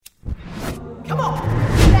Come on.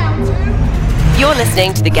 Down 2. You're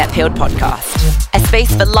listening to the Get Peeled podcast, a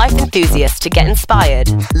space for life enthusiasts to get inspired,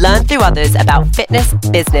 learn through others about fitness,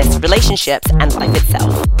 business, relationships, and life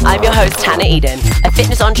itself. I'm your host, Hannah Eden, a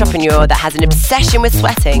fitness entrepreneur that has an obsession with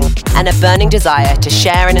sweating and a burning desire to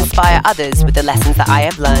share and inspire others with the lessons that I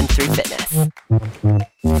have learned through fitness.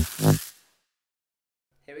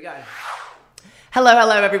 Here we go. Hello,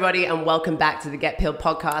 everybody, and welcome back to the Get Peeled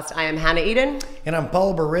podcast. I am Hannah Eden. And I'm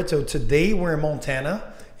Paulo Barreto. Today we're in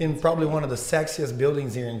Montana, in probably one of the sexiest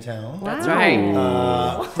buildings here in town. That's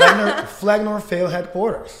right. Flag Fail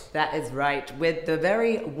headquarters. That is right, with the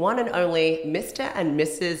very one and only Mr. and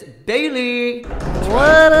Mrs. Bailey.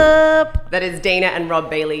 What up? That is Dana and Rob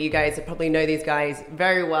Bailey. You guys probably know these guys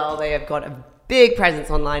very well. They have got a big presence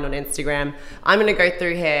online on Instagram. I'm going to go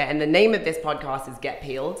through here, and the name of this podcast is Get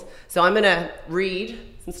Peeled. So I'm going to read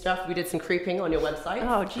some stuff. We did some creeping on your website.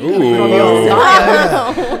 Oh, geez. From your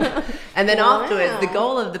style. And then afterwards, the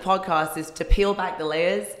goal of the podcast is to peel back the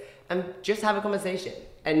layers and just have a conversation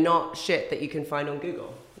and not shit that you can find on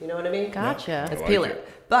Google. You know what I mean? Gotcha. Let's peel it.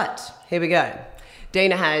 But here we go.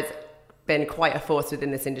 Dana has been quite a force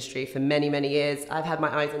within this industry for many, many years. I've had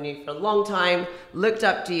my eyes on you for a long time, looked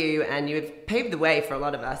up to you, and you have paved the way for a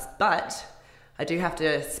lot of us. But I do have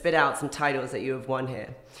to spit out some titles that you have won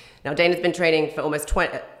here. Now, Dana's been training for almost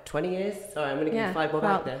 20 years. Sorry, I'm going to give you 5 more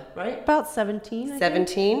back there, right? About 17,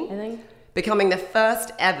 17. I think. Becoming the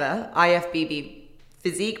first ever IFBB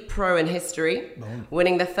Physique Pro in history,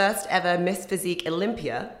 winning the first ever Miss Physique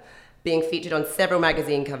Olympia, being featured on several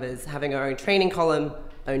magazine covers, having our own training column,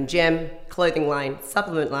 own gym, clothing line,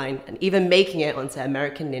 supplement line, and even making it onto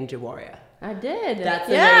American Ninja Warrior. I did. That's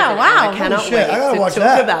yeah, amazing. wow. I cannot shit, wait I gotta to watch talk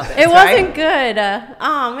that. about this. It right? wasn't good.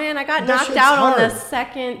 Oh man, I got That knocked shit's out on the hard.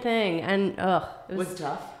 second thing, and It was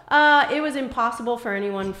tough. It was impossible for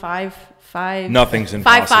anyone 5'5". Nothing's 5'5"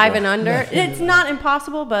 impossible. and under. It's not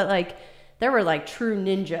impossible, but like there were like true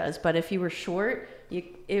ninjas. But if you were short,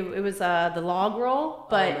 it was the log roll.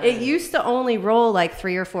 But it used to only roll like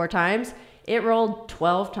 3 or 4 times. It rolled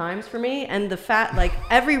 12 times for me, and like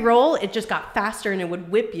every roll, it just got faster and it would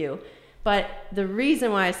whip you. But the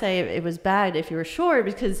reason why I say it was bad if you were short,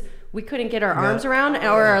 because we couldn't get our arms around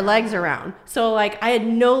or our legs around. So like I had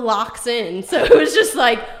no locks in. So it was just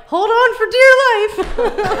like, hold on for dear life.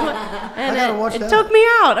 And I gotta watch it that. took me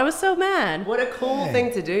out. I was so mad. What a cool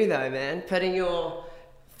thing to do, though, man. Putting your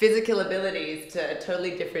physical abilities to a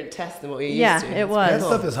totally different test than what you're used to. Yeah, it That was.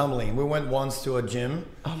 stuff is humbling. We went once to a gym.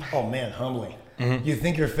 Oh man, humbling. You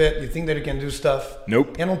think you're fit. You think that you can do stuff.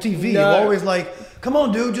 Nope. And on TV, No. you're always like, come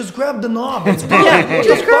on, dude, just grab the knob. It's Yeah,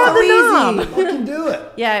 just grab the knob. Fucking do it.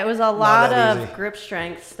 Yeah, it was a lot that of easy. grip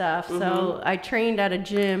strength stuff. So I trained at a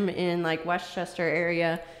gym in like Westchester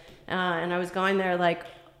area, and I was going there like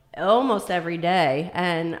almost every day.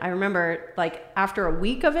 And I remember like after a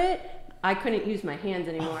week of it, I couldn't use my hands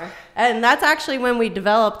anymore. And that's actually when we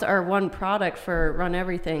developed our one product for Run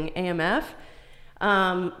Everything, AMF.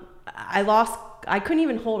 I couldn't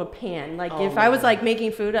even hold a pan. Like if I was like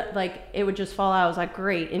making food, like it would just fall out. I was like,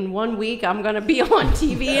 great, in 1 week I'm gonna be on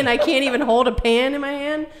TV and I can't even hold a pan in my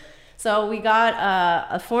hand. So we got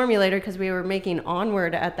a formulator because we were making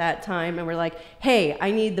Onward at that time, and we're like, hey, I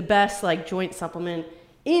need the best like joint supplement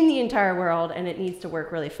in the entire world, and it needs to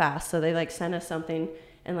work really fast. So they like sent us something,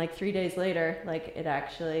 and like 3 days later, like it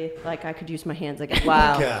actually like I could use my hands again.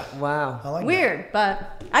 Wow. Yeah. Wow. I like Weird,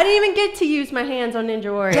 but I didn't even get to use my hands on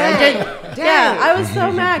Ninja Warrior. Dang. Yeah, I was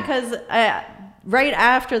so mad because right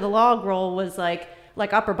after the log roll was like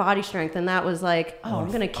upper body strength, and that was like, oh,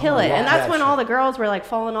 I'm gonna kill it, and that's that when shit. all the girls were like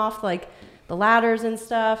falling off like the ladders and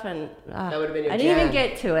stuff, and would've been your I didn't even jam.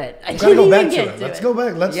 get to it. I that. Gotta didn't go back even to get it. to Let's it. go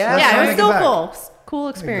back. Let's Yeah. let's Yeah, try it was to still get back. cool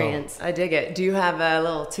experience. I dig it. Do you have a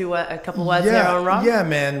a couple words here on Rob? Yeah,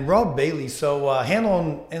 man. Rob Bailey. So handle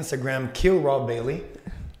on Instagram, kill Rob Bailey.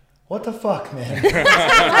 What the fuck, man?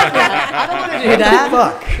 I don't want to do that.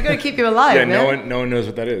 Fuck. We gotta keep you alive, Yeah, man. no one knows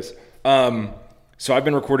what that is. So I've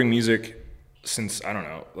been recording music since, I don't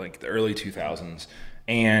know, like the early 2000s.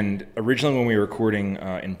 And originally when we were recording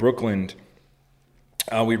in Brooklyn,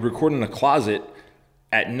 we'd record in a closet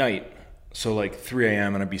at night. So like 3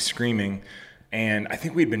 a.m. and I'd be screaming. And I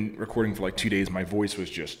think we'd been recording for like 2 days. My voice was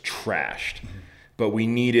just trashed. But we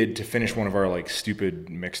needed to finish one of our like stupid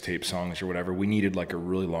mixtape songs or whatever. We needed like a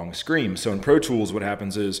really long scream. So in Pro Tools, what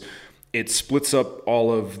happens is it splits up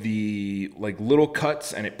all of the like little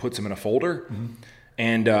cuts and it puts them in a folder.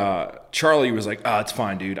 And Charlie was like, it's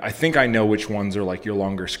fine, dude. I think I know which ones are like your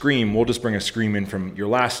longer scream. We'll just bring a scream in from your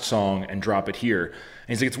last song and drop it here. And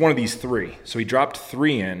he's like, it's one of these 3. So he dropped 2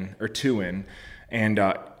 in. And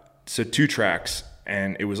so 2 tracks.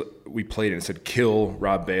 and we played it and it said "Kill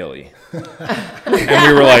Rob Bailey," and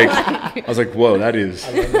we were like, I was like, whoa, that is.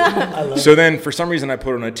 So then for some reason I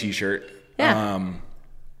put on a T-shirt. Yeah.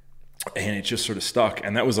 And it just sort of stuck,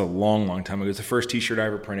 and that was a long, long time ago. It's the first T-shirt I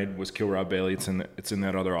ever printed was "Kill Rob Bailey." It's in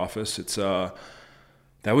that other office. It's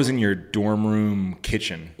that was in your dorm room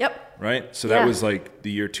kitchen. Yep. Right. So Yeah. that was like the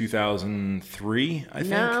year 2003, I think.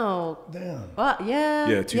 No. Damn. Well, yeah.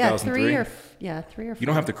 Yeah, 2003. 3 or 4. You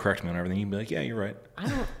don't have to correct me on everything. You'd be like, yeah, you're right.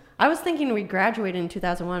 I was thinking we graduated in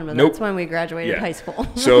 2001, but Nope. that's when we graduated Yeah. high school.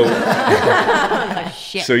 So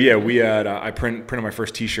Shit. so yeah, we had I printed my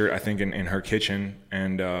first T-shirt I think in her kitchen,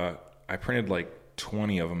 and I printed like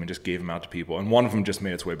 20 of them and just gave them out to people, and one of them just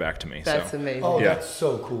made its way back to me. That's so. amazing. Oh, Yeah. that's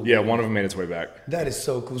so cool. Yeah, one of them made its way back. That is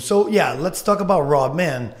so cool. So yeah, let's talk about Rob.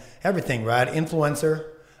 Man, everything, right? Influencer,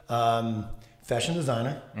 fashion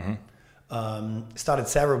designer, started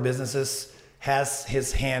several businesses, has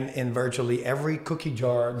his hand in virtually every cookie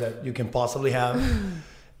jar that you can possibly have.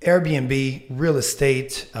 Airbnb, real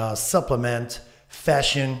estate, supplement,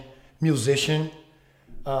 fashion, musician.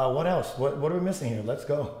 What else? What are we missing here? Let's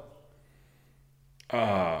go.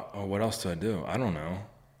 What else do I do? I don't know.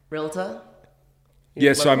 Realtor?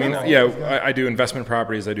 Yeah, so I mean, Well, yeah, I do investment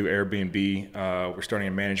properties. I do Airbnb. We're starting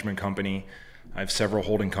a management company. I have several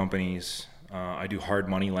holding companies. I do hard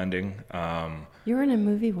money lending. You were in a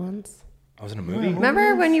movie once. I was in a movie.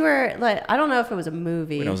 Remember when you were like, I don't know if it was a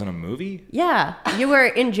movie. Wait, I was in a movie? Yeah. You were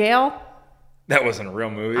in jail. That wasn't a real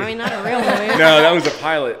movie. I mean, not a real movie. No, that was a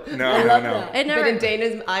pilot. No. It never, But in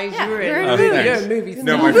Dana's eyes, Yeah, you were you're in in a a movie. movie. You're a movie star.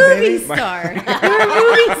 No, a my- movie my- star. You're a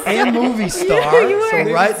movie star. And movie star. You were so a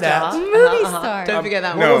movie write star. that. Movie star. Don't forget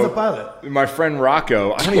that What No. was the pilot? My friend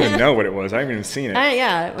Rocco, I don't even know what it was. I haven't even seen it.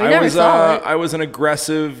 Yeah, we I never was saw it. I was an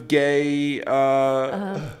aggressive gay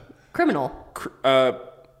Criminal.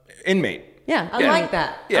 inmate. Yeah. I like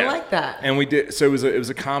that. Yeah. I like that. And we did. So it was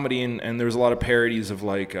a comedy, and there was a lot of parodies of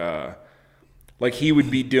like he would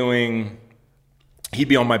be doing. He'd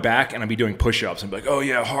be on my back, and I'd be doing push-ups, and be like, "Oh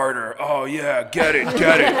yeah, harder! Oh yeah, get it!"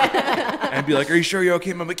 And I'd be like, "Are you sure you're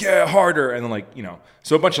okay?" I'm like, "Yeah, harder!" And then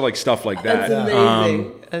so a bunch of stuff like that. That's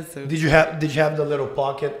amazing. That's so Did you have the little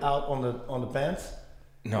pocket out on the pants?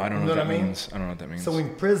 No, I don't know You what know that what I mean? means. I don't know what that means. So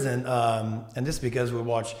in prison, and this is because we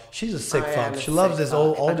watch. She's a sick I am fuck. a She loves sick this fuck.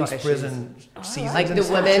 all I got these issues. prison seasons. like and the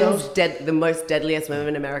stuff women's shows. the most deadliest women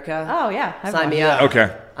in America. Oh, yeah. I've Sign me watched up.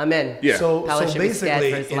 Okay. I'm in. Yeah. So Paolo should be scared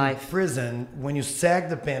basically, for his in life. prison, when you sag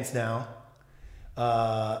the pants down,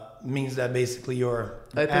 means that basically your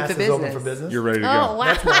Open ass for is open business. for business. You're ready to Oh, go. wow.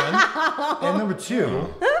 That's one. And number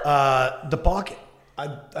two, the pocket.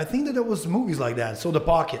 I think that there was movies like that. So the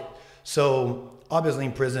pocket. So obviously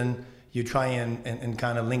in prison, you try and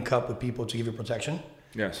kind of link up with people to give you protection.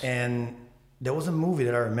 Yes. And there was a movie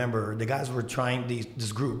that I remember. The guys were trying,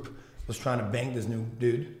 this group was trying to bang this new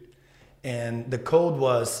dude. And the code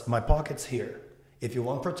was, my pocket's here. If you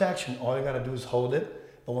want protection, all you got to do is hold it.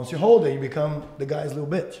 But once you hold it, you become the guy's little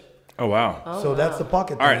bitch. Oh wow. So that's the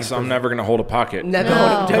pocket All thing right, in so I'm prison. never gonna hold a pocket. Never No,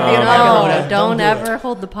 hold it. Don't be a pocket no, holder. don't Don't do ever it.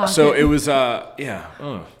 hold the pocket. So it was yeah.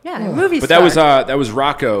 ugh. yeah, movie But star. that was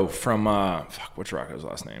Rocco from what's Rocco's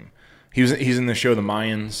last name? He's in the show The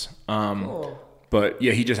Mayans. But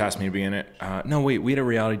yeah, he just asked me to be in it. No, wait, we had a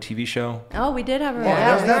reality TV show. Oh, we did have a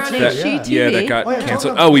Yeah, we were that's on it, HGTV. Yeah, that got Oh, yeah, canceled.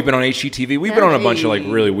 talk about- Oh, we've been on HGTV. We've been on a bunch of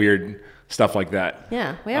really weird stuff like that.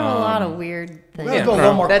 Yeah, we have a lot of weird things. Let's go a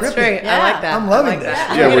little more That's cryptic. true. I like that. I'm loving I like this.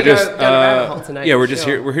 that. Yeah, I'm we're gonna just go down a rabbit hole tonight, yeah, we're for just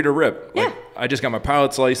sure. here. We're here to rip. Yeah. I just got my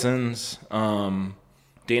pilot's license.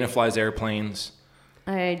 Dana flies airplanes.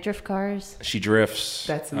 I drift cars. She drifts.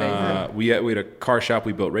 That's amazing. We had a car shop.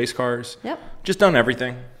 We built race cars. Yep. Just done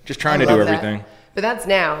everything. Just trying to love do that. everything. But that's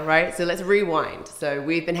now, right? So let's rewind. So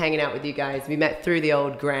we've been hanging out with you guys. We met through the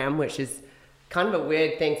old gram, which is kind of a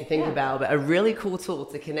weird thing to think about, but a really cool tool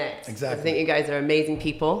to connect. Exactly. I think you guys are amazing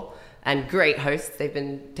people and great hosts. They've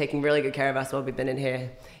been taking really good care of us while we've been in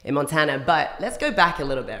here in Montana. But let's go back a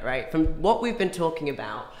little bit, right? From what we've been talking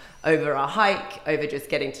about over our hike, over just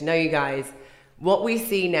getting to know you guys, what we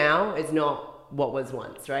see now is not what was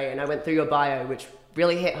once, right? And I went through your bio, which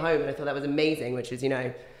really hit home, and I thought that was amazing, which is,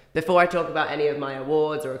 before I talk about any of my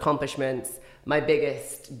awards or accomplishments, my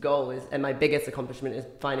biggest goal is, and my biggest accomplishment is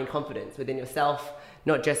finding confidence within yourself,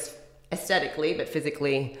 not just aesthetically, but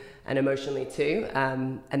physically and emotionally too.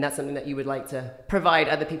 And that's something that you would like to provide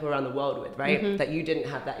other people around the world with, right? That you didn't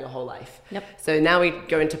have that your whole life. Yep. So now we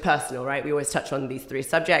go into personal, right? We always touch on these three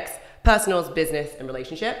subjects: personals, business, and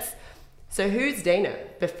relationships. So who's Dana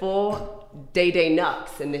before Day Nux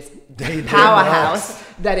and this Day powerhouse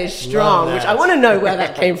that is strong, Love which that. I want to know where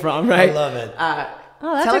that came from, right? I love it.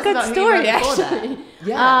 Oh, that's Tell a us good about who you story, were before that. actually.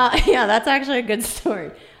 Yeah. Yeah, that's actually a good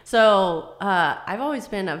story. So I've always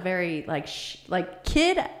been a very like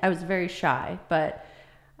kid. I was very shy, but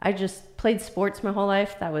I just played sports my whole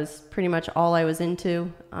life. That was pretty much all I was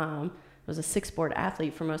into. I was a 6-sport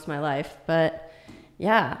athlete for most of my life, but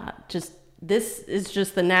yeah, this is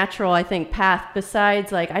just the natural, I think, path.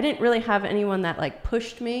 Besides, like, I didn't really have anyone that like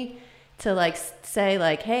pushed me to like say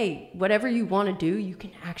like, hey, whatever you want to do, you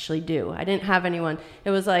can actually do. I didn't have anyone.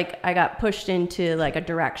 It was like I got pushed into like a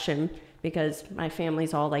direction because my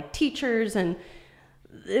family's all like teachers, and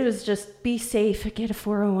it was just be safe, get a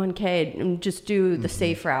 401k, and just do the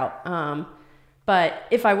safe route. But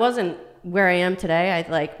if I wasn't where I am today,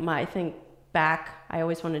 I think back, I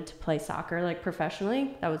always wanted to play soccer like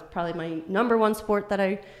professionally. That was probably my number one sport that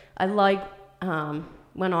I liked.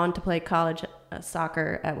 Went on to play college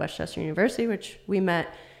soccer at Westchester University, which we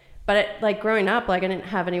met. But like growing up, like I didn't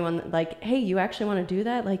have anyone like, hey, you actually want to do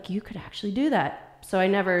that? Like you could actually do that. So I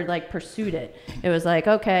never like pursued it. It was like,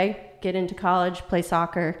 okay, get into college, play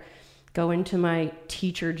soccer, go into my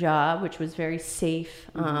teacher job, which was very safe,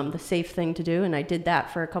 the safe thing to do. And I did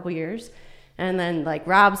that for a couple years. And then like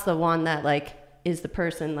Rob's the one that like is the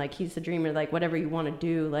person, like he's the dreamer, like whatever you want to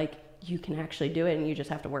do, like you can actually do it, and you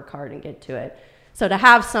just have to work hard and get to it. So to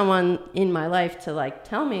have someone in my life to like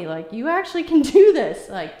tell me like you actually can do this,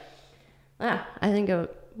 like, I think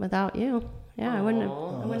without you, I wouldn't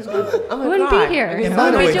be here. And So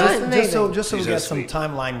by the what way, are we doing? just so we She's get so some sweet.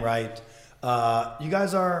 timeline right, you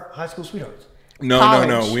guys are high school sweethearts. No.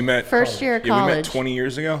 College. We met First year of Yeah, we met college. 20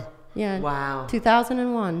 years ago. Yeah. Wow.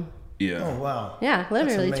 2001. Yeah. Oh wow. Yeah,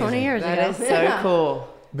 literally That's 20 amazing. years That ago. is so Yeah. cool.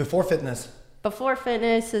 Before fitness. Before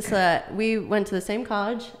fitness, we went to the same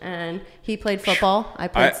college, and he played football. I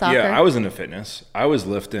played soccer. Yeah, I was into fitness. I was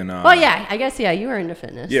lifting. Well, yeah, I guess, you were into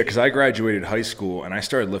fitness. Yeah, because I graduated high school and I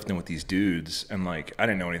started lifting with these dudes, and like I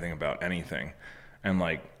didn't know anything about anything, and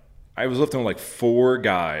like I was lifting with like 4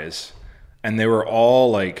 guys, and they were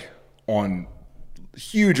all like on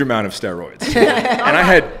huge amount of steroids, and I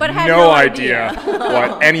had no idea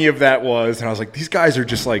what any of that was, and I was like, these guys are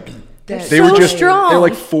just like they were so just strong. they're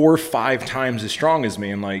like 4 or 5 times as strong as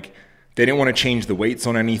me, and like they didn't want to change the weights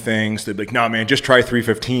on anything, so they'd be like, nah man, just try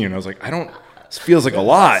 315. And I was like, this feels like a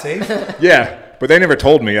lot. Safe? Yeah, but they never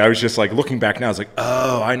told me. I was just like looking back now, I was like,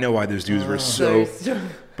 oh, I know why those dudes were so.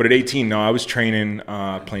 But at 18, no, I was training,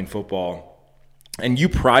 playing football, and you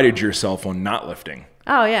prided yourself on not lifting.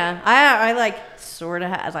 Oh, yeah. I like sort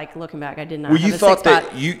of like looking back, I did not Well, have you a thought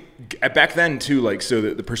six-pack. that you back then too, like so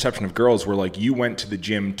the perception of girls were like you went to the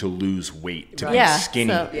gym to lose weight, to Yeah, be skinny,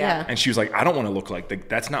 so, yeah. and she was like, I don't want to look like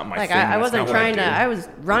that's not my Like thing. I That's wasn't not what trying do." to. I was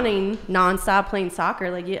running nonstop, playing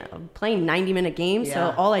soccer, like playing 90-minute games. Yeah.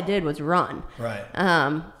 So all I did was run. Right.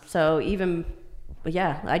 But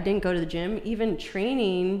yeah, I didn't go to the gym. Even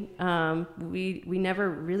training, we never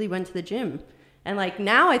really went to the gym. And like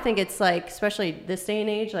now, I think it's like, especially this day and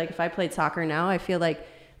age, like if I played soccer now, I feel like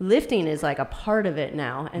lifting is like a part of it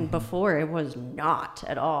now, and before it was not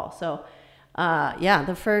at all. So,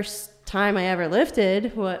 the first time I ever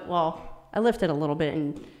lifted, I lifted a little bit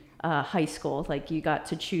in high school. Like you got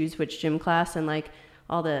to choose which gym class, and like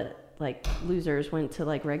all the like losers went to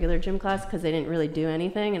like regular gym class because they didn't really do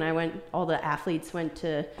anything, and all the athletes went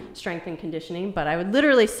to strength and conditioning. But I would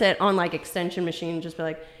literally sit on like extension machine and just be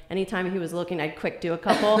like, anytime he was looking, I'd quick do a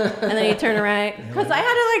couple, and then he'd turn around because I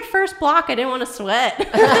had to like first block. I didn't want to sweat.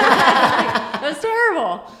 It was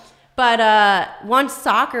terrible. But once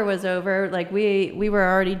soccer was over, like we were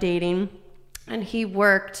already dating, and he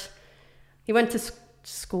went to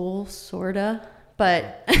school sorta.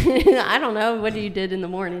 But I don't know what he did in the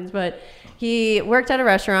mornings, but he worked at a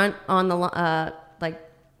restaurant on the,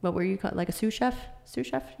 what were you called? Like a sous chef? Sous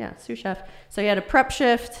chef? Yeah, sous chef. So he had a prep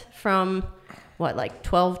shift from,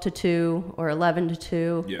 12 to 2 or 11 to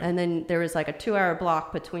 2. Yeah. And then there was like a 2-hour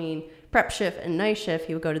block between prep shift and night shift.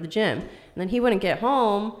 He would go to the gym. And then he wouldn't get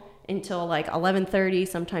home until like 11:30,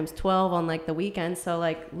 sometimes 12 on like the weekends. So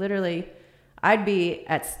like literally I'd be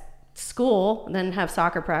at school, then have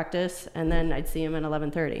soccer practice, and then I'd see him at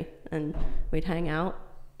 11:30, and we'd hang out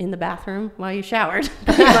in the bathroom while you showered,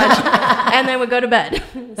 pretty much, and then we'd go to bed.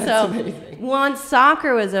 So once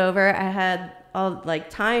soccer was over, I had all like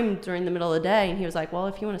time during the middle of the day, and he was like, well,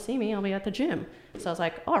 if you want to see me, I'll be at the gym. So I was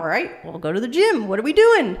like, all right, we'll go to the gym. What are we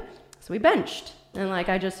doing? So we benched, and like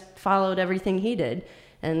I just followed everything he did.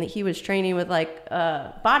 And he was training with like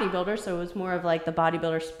bodybuilders, so it was more of like the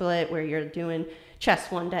bodybuilder split where you're doing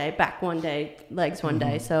chest one day, back one day, legs one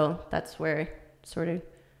day. So that's where sort of,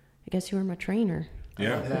 I guess you were my trainer.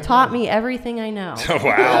 Yeah. You taught me everything I know. Oh,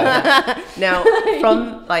 wow. Now,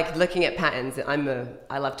 from like looking at patterns,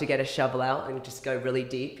 I love to get a shovel out and just go really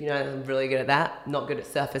deep. You know, I'm really good at that. Not good at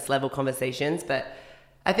surface level conversations, but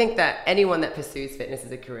I think that anyone that pursues fitness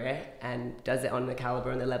as a career and does it on the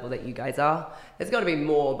caliber and the level that you guys are, there's got to be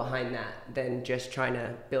more behind that than just trying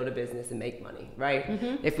to build a business and make money, right?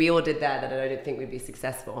 If we all did that, then I don't think we'd be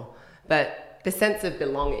successful. But the sense of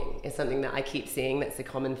belonging is something that I keep seeing that's a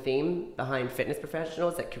common theme behind fitness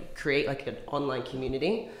professionals that can create like an online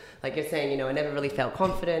community. Like you're saying, I never really felt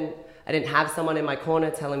confident. I didn't have someone in my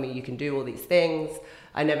corner telling me you can do all these things.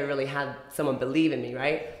 I never really had someone believe in me,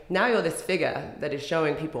 right? Now you're this figure that is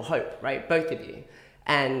showing people hope, right? Both of you.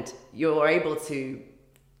 And you're able to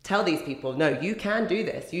tell these people, no, you can do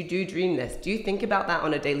this. You do dream this. Do you think about that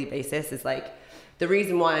on a daily basis? It's like, the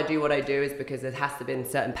reason why I do what I do is because there has to have been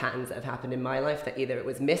certain patterns that have happened in my life that either it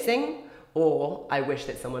was missing or I wish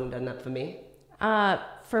that someone had done that for me.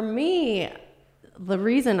 For me, the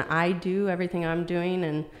reason I do everything I'm doing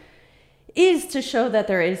and is to show that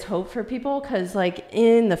there is hope for people, because like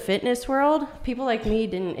in the fitness world, people like me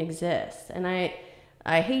didn't exist. And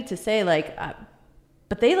I hate to say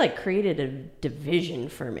but they like created a division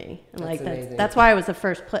for me. And That's that's why I was the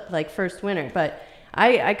first winner. But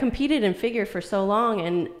I competed in figure for so long,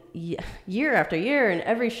 and year after year, and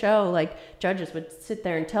every show, like judges would sit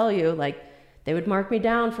there and tell you, like they would mark me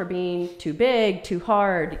down for being too big, too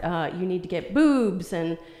hard. You need to get boobs,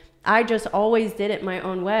 and I just always did it my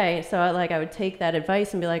own way. So I would take that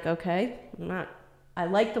advice and be like, okay, I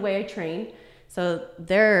like the way I train. So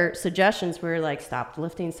their suggestions were like, stop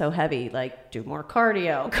lifting so heavy, like do more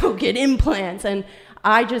cardio, go get implants. And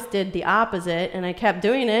I just did the opposite, and I kept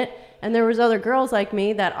doing it. And there was other girls like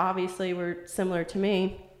me that obviously were similar to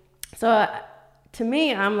me. So to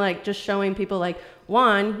me, I'm like just showing people like,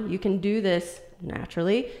 one, you can do this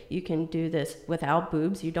naturally. You can do this without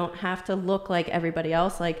boobs. You don't have to look like everybody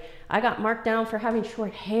else. Like I got marked down for having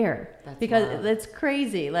short hair. That's because wild. it's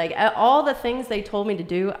crazy. Like all the things they told me to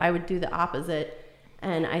do, I would do the opposite.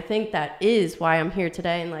 And I think that is why I'm here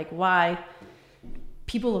today, and like why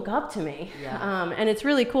people look up to me. Yeah. And it's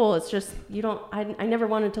really cool. It's just, I never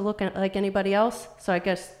wanted to look like anybody else. So I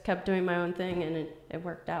guess kept doing my own thing, and it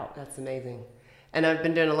worked out. That's amazing. And I've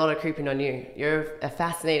been doing a lot of creeping on you. You're a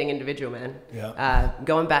fascinating individual, man. Yeah.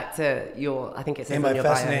 Going back to I think it says And on by your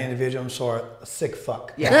fascinating bio. individual, I'm sorry, a sick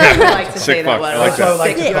fuck. Yeah, I like to say Sick that fuck. word. I like That's what I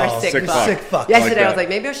like to You're call a sick sick fuck. Sick fuck. Yesterday that. I was like,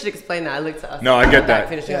 maybe I should explain that. I looked at us. No, I get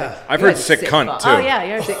that. Yeah. I've You're heard a sick cunt too. Oh yeah,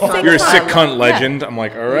 you're a sick cunt. You're a sick cunt. cunt legend. I'm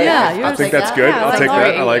like, all right. Yeah, you're I a think sick that's cunt. good. Yeah, I'll like take Laurie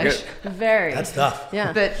that. I like English. it. Very. That's tough.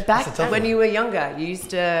 Yeah. But back That's a tough when one. you were younger, you used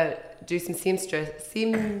to do some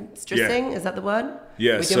seamstressing. Is that the word?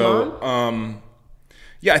 Yeah. With your mom? So,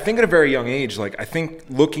 yeah, I think at a very young age, like I think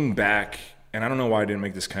looking back, and I don't know why I didn't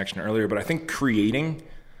make this connection earlier, but I think creating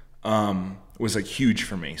was like huge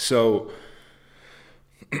for me. So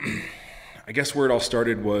I guess where it all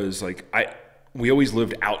started was like we always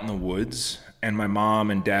lived out in the woods, and my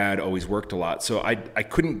mom and dad always worked a lot. So I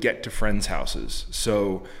couldn't get to friends' houses.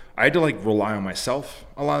 So I had to like rely on myself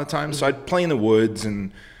a lot of the time. So I'd play in the woods,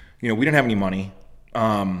 and we didn't have any money.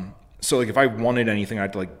 So like if I wanted anything,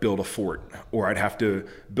 I'd like build a fort, or I'd have to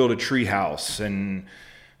build a tree house, and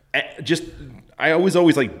I was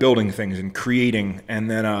always like building things and creating. And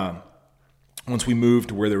then once we moved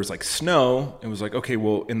to where there was like snow, it was like, okay,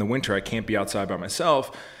 well in the winter I can't be outside by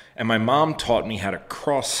myself. And my mom taught me how to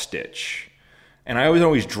cross stitch. And I was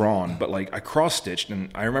always drawn, but like I cross stitched, and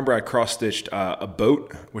I remember I cross stitched a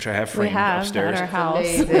boat, which I have We framed have upstairs. at our house.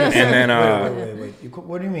 Amazing. And then Wait.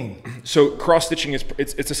 What do you mean? so cross stitching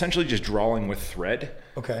it's essentially just drawing with thread.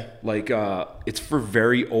 Okay. Like it's for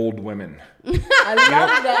very old women. I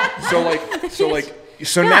love that. So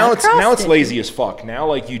Yeah, now it's cross-stitching. lazy as fuck. Now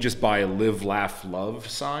like you just buy a live, laugh, love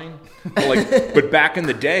sign. But back in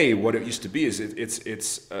the day, what it used to be is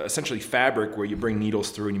it's essentially fabric where you bring needles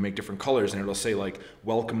through and you make different colors, and it'll say like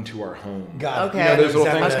 "Welcome to our home." Got Okay. it. You know, Those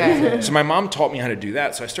little exactly things. that. Okay. So my mom taught me how to do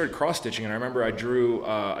that. So I started cross stitching, and I remember I drew.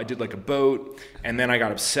 I did like a boat, and then I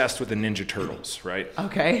got obsessed with the Ninja Turtles. Right.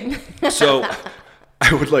 Okay. So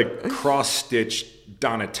I would like cross stitch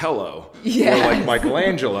Donatello or like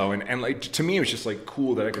Michelangelo, and like to me it was just like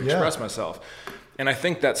cool that I could express myself. And I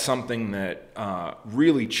think that's something that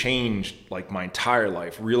really changed like my entire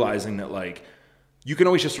life, realizing that like you can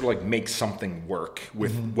always just sort of like make something work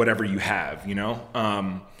with whatever you have,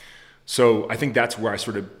 so I think that's where I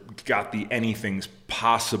sort of got the anything's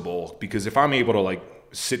possible, because if I'm able to like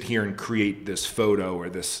sit here and create this photo or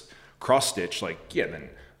this cross stitch, like then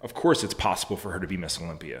of course it's possible for her to be Miss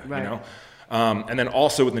Olympia, Right. And then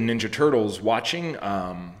also with the Ninja Turtles, watching,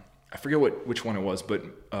 I forget which one it was, but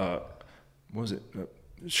what was it?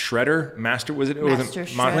 Shredder? Master? Was it? It Master wasn't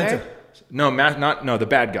Shredder? No, the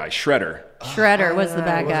bad guy, Shredder. Shredder was the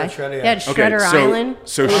bad was guy. it Shredder? He Yeah. had Shredder so, Island.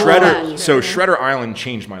 So Yeah. Shredder Island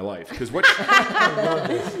changed my life because what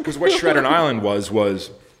Shredder Island was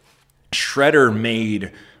Shredder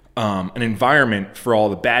made an environment for all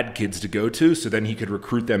the bad kids to go to, so then he could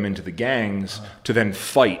recruit them into the gangs to then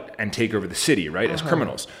fight and take over the city, right, as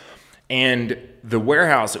criminals. And the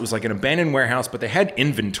warehouse, it was like an abandoned warehouse, but they had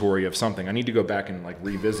inventory of something. I need to go back and like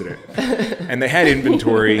revisit it. And they had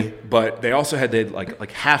inventory, but they also had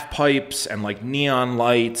like half pipes and like neon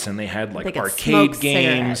lights, and they had like They could arcade smoke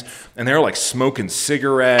games, cigarettes. and they were like smoking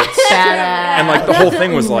cigarettes. Badass. And like the whole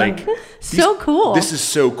thing was like, So cool. this is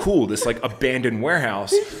so cool, this like abandoned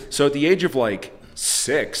warehouse. So at the age of like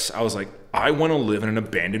 6, I was like, I want to live in an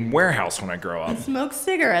abandoned warehouse when I grow up. Smoke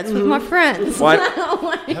cigarettes with my friends. What?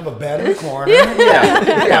 Have a bed in the corner.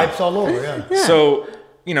 Yeah. Pipes all over. Yeah. So,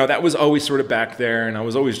 you know, that was always sort of back there, and I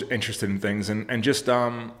was always interested in things, and just,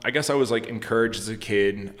 I guess I was like encouraged as a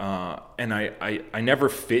kid, and I never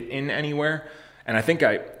fit in anywhere. And I think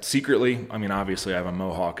I secretly, I mean, obviously I have a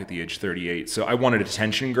mohawk at the age 38, so I wanted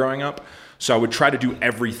attention growing up. So I would try to do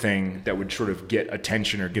everything that would sort of get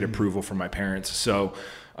attention or get approval from my parents. So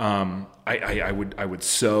I would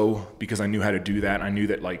sew because I knew how to do that. I knew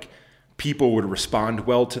that like people would respond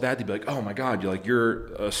well to that. They'd be like, "Oh my God, you're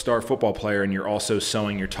a star football player and you're also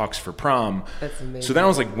sewing your tux for prom." That's amazing. So then I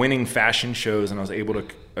was like winning fashion shows and I was able to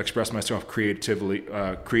express myself creatively.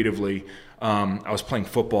 I was playing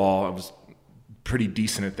football. I was pretty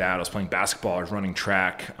decent at that. I was playing basketball. I was running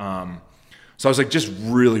track. So I was like just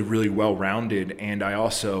really, really well-rounded. And I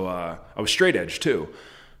also, I was straight edge too.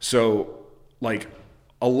 So like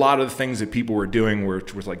a lot of the things that people were doing were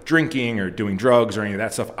like drinking or doing drugs or any of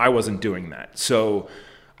that stuff. I wasn't doing that. So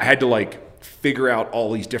I had to like figure out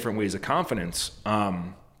all these different ways of confidence. I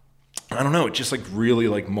don't know. It just like really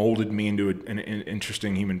like molded me into an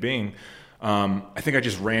interesting human being. I think I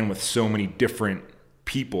just ran with so many different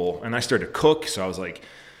people, and I started to cook. So I was like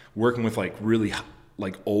working with like really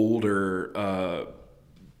like older,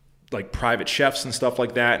 like private chefs and stuff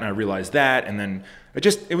like that. And I realized that, and then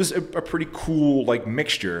it was a pretty cool like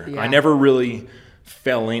mixture. Yeah. I never really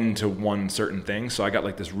fell into one certain thing. So I got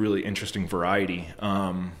like this really interesting variety.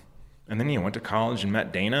 And then went to college and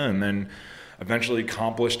met Dana, and then eventually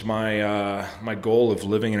accomplished my my goal of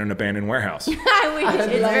living in an abandoned warehouse. It's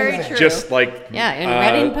very true. Just like in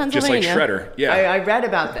Reading, just like Pennsylvania. Shredder. Yeah. I read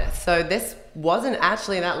about this. So this wasn't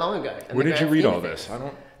actually that long ago. in Where the did you grand read scheme all of this? things. I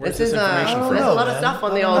don't. Where's This this is information I don't from? there's a lot man. of stuff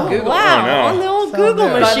on the Oh, old Google. Wow, Oh, no. on the old So Google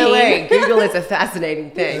good. By machine. the way, Google is a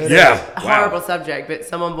fascinating thing. Yeah. It's a Wow. horrible subject, but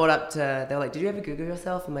someone brought up to, they were like, did you ever Google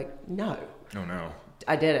yourself? I'm like, no, Oh no.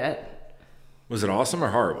 I did it. Was it awesome or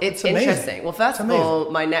horrible? It's amazing. interesting. Well, first It's of all,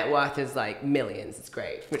 my net worth is like millions. It's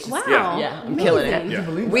great. Which is, Wow. Yeah, I'm killing it. Yeah.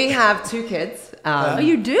 We have 2 kids. Oh,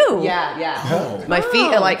 you do? Yeah. Oh. My feet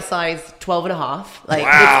are like size 12 and a half. Like,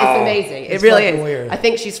 Wow. it's amazing. It's it really fucking is. weird. I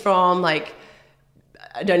think she's from like,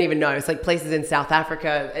 I don't even know. It's like places in South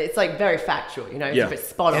Africa. It's like very factual, you know, Yeah. it's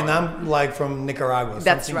spot on. And I'm like from Nicaragua.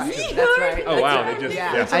 That's something right. stupid. That's right. Oh, That's wow, right. they just-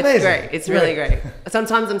 yeah. yeah. It's amazing. great. It's really Great. great.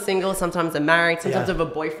 Sometimes I'm single. Sometimes I'm married. Sometimes I have a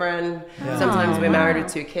boyfriend. Sometimes we're married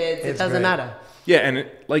with 2 kids. It It's doesn't great. matter. Yeah, and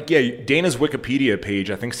Dana's Wikipedia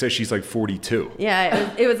page I think says she's like 42.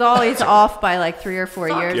 Yeah, it was always off by like 3 or 4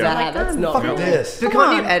 years. yeah. I'm like, That's God, not Fuck real. this. So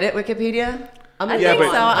can't you edit Wikipedia? I Yeah, think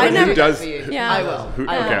but- so. I but never. who does? Yeah. I will. Who-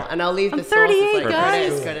 I will. okay. And I'll leave I'm the sources 38, like guys.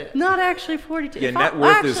 credit. Credit. Not actually 42. Yeah, If net I'm-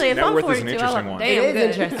 worth is- actually, if net I'm worth is an 42, interesting I'm one. damn It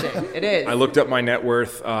is good. interesting. It is. I looked up my net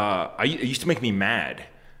worth. It used to make me mad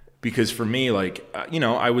because for me, like,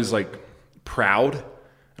 I was like proud, and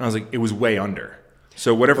I was like, it was way under.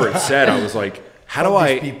 So whatever it said, I was like, how do Fuck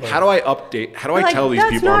I these people. Like, tell these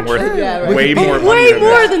that's people I'm not worth true. Yeah, right. way But more money Way than more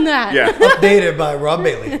that? than that. Yeah. Updated by Rob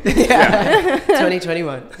Bailey.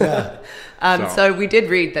 2021. Yeah. So we did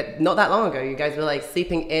read that not that long ago, you guys were like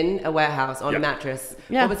sleeping in a warehouse on Yeah. a mattress.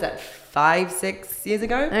 Yeah. What was that, 5-6 years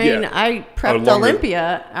ago? I mean, Yeah. I prepped longer.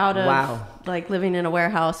 Olympia out of Wow. like living in a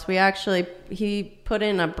warehouse. He put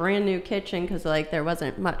in a brand new kitchen because like there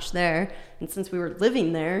wasn't much there, and since we were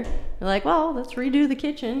living there, we're like, well, let's redo the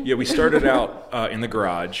kitchen. Yeah, we started out in the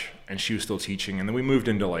garage, and she was still teaching, and then we moved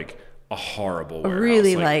into like a horrible warehouse.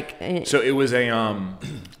 really, so it was a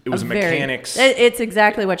Very- mechanics. It's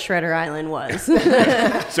exactly what Shredder Island was.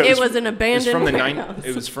 So it was an abandoned from the warehouse.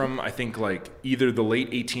 It was from I think like either the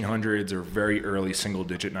late 1800s or very early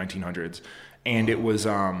single-digit 1900s, and it was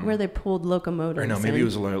where they pulled locomotives. or no, maybe in. it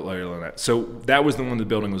was a little later than that. So that was the one the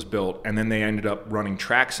building was built, and then they ended up running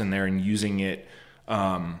tracks in there and using it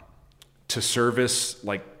to service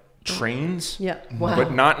like trains. Yeah. Wow.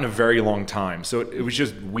 But not in a very long time. So it was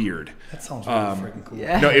just weird. That sounds really freaking cool.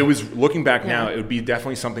 Yeah. No, it was, looking back now, it would be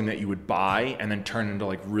definitely something that you would buy and then turn into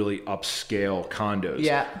like really upscale condos.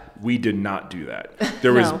 Yeah. We did not do that.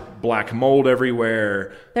 There was No. black mold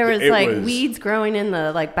everywhere. There was It like was- weeds growing in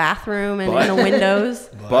the like bathroom and But- in the windows.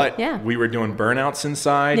 But Yeah. we were doing burnouts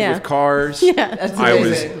inside Yeah. with cars. Yeah. That's I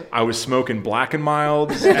was amazing. smoking Black and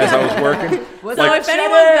Milds as I was working. Was So Like, if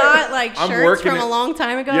anyone got like I'm shirts working from it- a long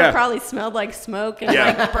time ago, Yeah. it probably smelled like smoke and Yeah.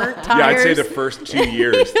 like burnt Yeah, I'd tires. say the first 2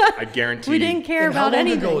 years, I guarantee. We didn't care And how about long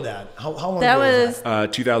anything. ago that? How long That ago was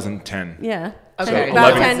 2010. yeah. Okay.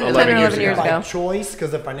 About 11 10 or 11 11 years years ago. by ago. choice because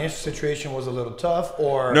the financial situation was a little tough,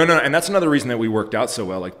 or No, and that's another reason that we worked out so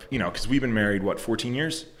well. Like, you know, because we've been married, 14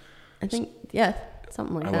 years? I think yeah,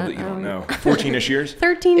 something like I that. love that you don't know. know. 14-ish years?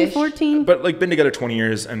 13, Ish. 14. But like been together 20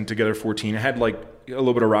 years and together 14. I had like a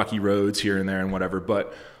little bit of rocky roads here and there and whatever.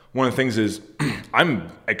 But one of the things is I'm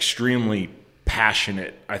extremely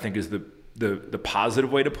passionate, I think is the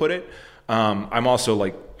positive way to put it. I'm also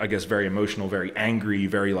like, I guess, very emotional, very angry,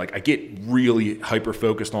 very like, I get really hyper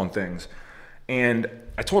focused on things. And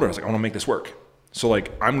I told her, I was like, I want to make this work. So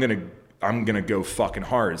like, I'm going to go fucking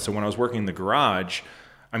hard. So when I was working in the garage,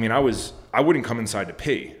 I mean, I wouldn't come inside to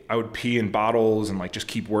pee. I would pee in bottles and like just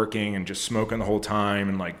keep working and just smoking the whole time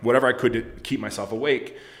and like whatever I could to keep myself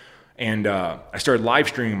awake. And I started live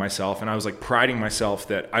streaming myself, and I was like priding myself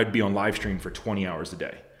that I'd be on live stream for 20 hours a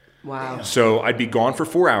day. Wow. So I'd be gone for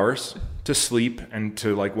 4 hours to sleep and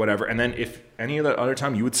to like whatever. And then if any of that other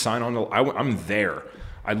time you would sign on, I'm there.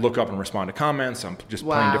 I'd look up and respond to comments. I'm just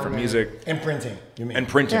playing Wow, different man. music and printing. You mean? and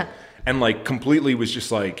printing. Yeah. And like completely was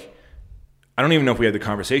just like, I don't even know if we had the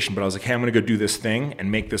conversation, but I was like, hey, I'm going to go do this thing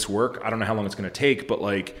and make this work. I don't know how long it's going to take, but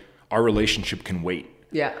like our relationship can wait.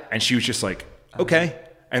 Yeah. And she was just like, okay.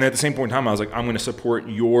 And at the same point in time, I was like, I'm going to support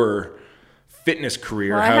your fitness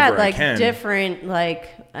career Well, I however had like I can. different like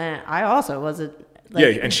I also was a Yeah,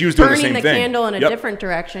 and she was doing the burning same the thing. candle in a Yep. different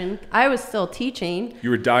direction. I was still teaching.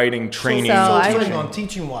 You were dieting, training. So So I I was- on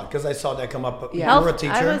teaching what? Because I saw that come up. Yeah. You were a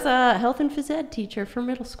teacher. I was a health and phys ed teacher for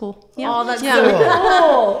middle school. Yeah. Oh, that's yeah. so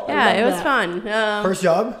cool. Yeah, it was fun. First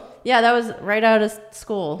job. Yeah, that was right out of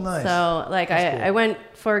school. Nice. So like That's cool. I went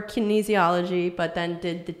for kinesiology, but then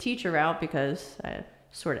did the teacher route because I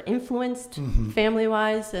sort of influenced family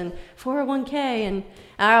wise and 401k. And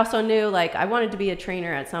I also knew like I wanted to be a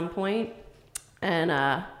trainer at some point. And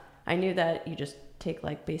I knew that you just take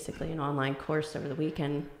like basically an online course over the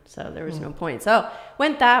weekend. So there was no point. So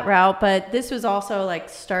went that route, but this was also like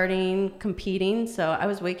starting competing. So I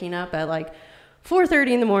was waking up at like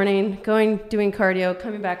 4:30 in the morning, doing cardio,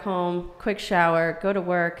 coming back home, quick shower, go to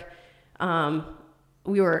work.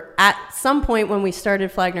 We were at some point when we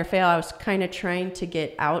started Flagner Fail, I was kind of trying to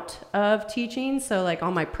get out of teaching. So like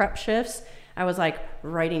on my prep shifts, I was like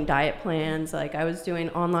writing diet plans. Like I was doing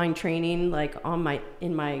online training, like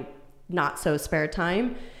in my not so spare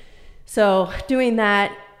time. So doing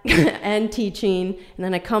that and teaching, and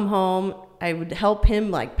then I come home, I would help him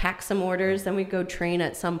like pack some orders. Then we'd go train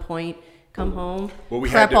at some point, come home,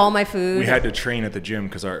 prep all my food. We had to train at the gym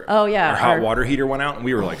because our yeah, hot our- water heater went out, and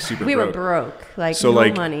we were like super we broke. were broke, like So, no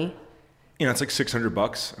like, money. You know, it's like $600, and I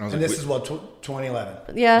was And like, this is what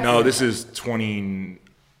 2011. Yeah. no, this is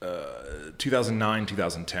 2009,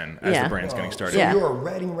 2010 as Yeah. the brand's getting started. So Yeah. you were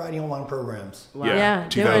writing online programs. Yeah, doing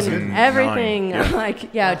 2009. everything. Yeah.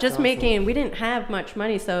 Like, just making, we didn't have much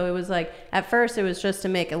money. So it was like, at first it was just to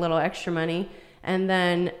make a little extra money. And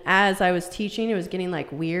then as I was teaching, it was getting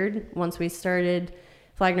like weird. Once we started,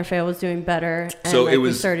 Flagner Fail was doing better. And So like, it we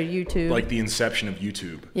was started YouTube. like the inception of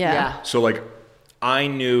YouTube. yeah. So like I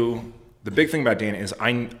knew the big thing about Dana is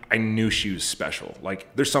I knew she was special. Like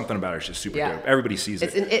there's something about her that's just super Yeah. dope. Everybody sees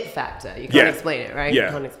It's it. an it factor. You can't explain it, right? Yeah.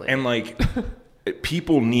 You can't explain And like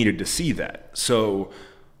people needed to see that. So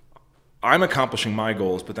I'm accomplishing my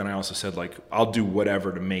goals, but then I also said like I'll do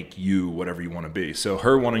whatever to make you whatever you want to be. So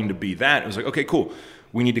her wanting to be that, it was like, okay, cool.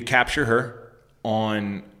 We need to capture her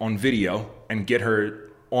on video and get her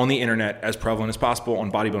on the internet as prevalent as possible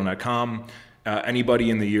on bodybuilding.com.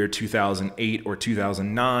 Anybody in the year 2008 or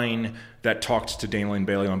 2009 that talked to Dana Lane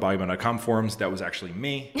Bailey on bodybuilding.com forums, that was actually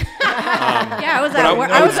me. Yeah, I was But at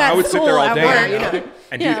work. I was at I would sit school there all at day. work.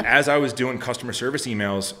 And Yeah. dude, as I was doing customer service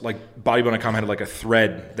emails, like bodybuilding.com had like a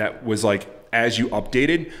thread that was like, as you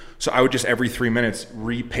updated. So I would just every 3 minutes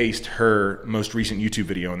repaste her most recent YouTube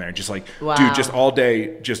video in there. Just like, Wow. dude, just all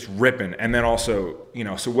day, just ripping. And then also, you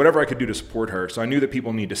know, so whatever I could do to support her. So I knew that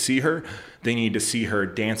people need to see her. They need to see her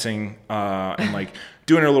dancing and like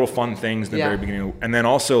doing her little fun things in the Yeah. very beginning. And then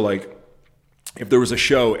also like, if there was a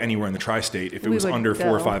show anywhere in the tri-state, if it We was would under 4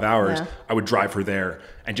 or go. 5 hours, Yeah. I would drive her there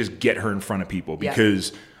and just get her in front of people Yeah.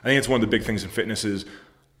 because I think it's one of the big things in fitness is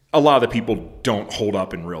a lot of the people don't hold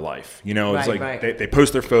up in real life. You know, it's like they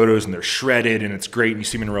post their photos and they're shredded and it's great and you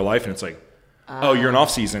see them in real life and it's like, oh, you're in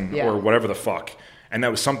off season or whatever the fuck. And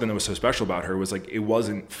that was something that was so special about her was like, it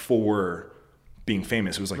wasn't for being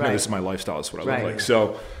famous. It was like, no, this is my lifestyle. This is what I look like.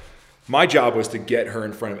 So my job was to get her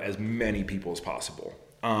in front of as many people as possible.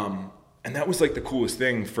 And that was like the coolest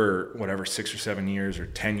thing for whatever 6 or 7 years or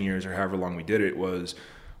 10 years or however long we did it was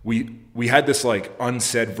we had this like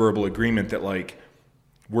unsaid verbal agreement that like,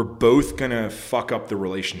 we're both gonna fuck up the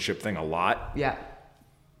relationship thing a lot. Yeah.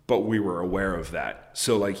 But we were aware of that.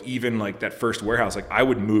 So like even like that first warehouse, like I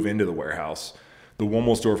would move into the warehouse, the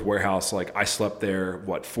Womelsdorf warehouse, like I slept there,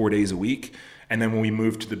 4 days a week. And then when we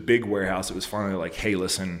moved to the big warehouse, it was finally like, hey,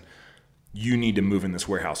 listen, you need to move in this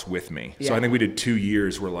warehouse with me. Yeah. So I think we did 2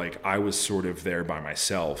 years where like I was sort of there by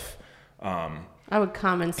myself. I would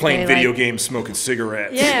come and playing video games, smoking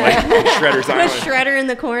cigarettes, like Shredder's Island. With Shredder in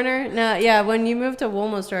the corner. No, yeah. When you moved to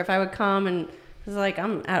Womelsdorf, I would come and it was like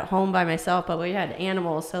I'm at home by myself, but we had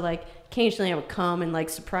animals, so like occasionally I would come and like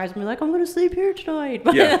surprise me, like I'm gonna sleep here tonight.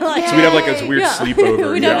 But, yeah. like, so we'd have like a weird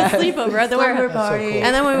sleepover. We'd have a sleepover at the warehouse party. So cool.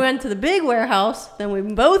 And then when we went to the big warehouse, then we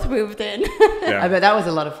both moved in. I bet that was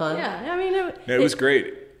a lot of fun. Yeah, I mean, it was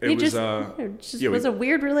great. It just was a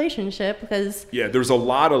weird relationship because there was a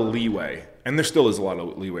lot of leeway, and there still is a lot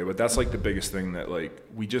of leeway, but that's like the biggest thing that like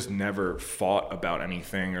we just never fought about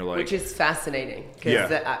anything or like, which is fascinating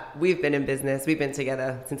because we've been in business, we've been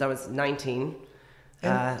together since I was 19.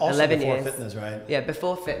 And also 11 before years. Fitness, right? Yeah,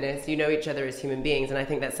 before fitness, you know each other as human beings, and I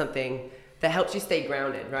think that's something that helps you stay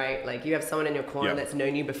grounded, right? Like you have someone in your corner that's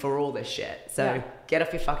known you before all this shit. So get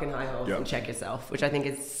off your fucking high horse and check yourself, which I think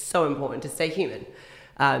is so important to stay human.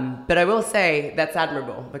 But I will say that's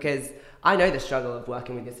admirable because I know the struggle of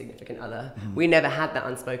working with your significant other. Mm-hmm. We never had that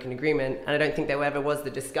unspoken agreement, and I don't think there ever was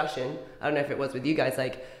the discussion. I don't know if it was with you guys,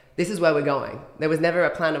 like, this is where we're going. There was never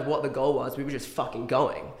a plan of what the goal was. We were just fucking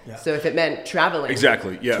going. Yeah. So if it meant traveling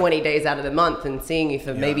 20 days out of the month and seeing you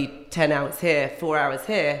for maybe 10 hours here, 4 hours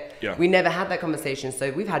here, we never had that conversation.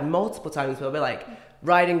 So we've had multiple times where we're like,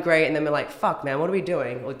 riding great, and then we're like, fuck, man, what are we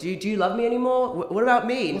doing? Or do you love me anymore? What about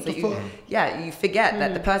me? And so you forget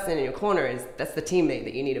that the person in your corner that's the teammate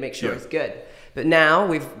that you need to make sure is good. But now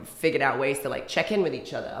we've figured out ways to like check in with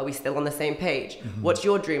each other. Are we still on the same page? Mm-hmm. What's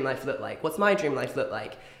your dream life look like? What's my dream life look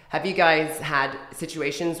like? Have you guys had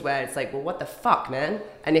situations where it's like, well, what the fuck, man?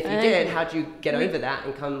 And if you did, how'd you get over that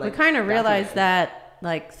and come like? We kind of realized that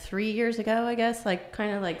like 3 years ago, I guess, like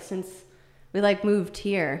kind of like since we like moved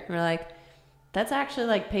here, we're like, that's actually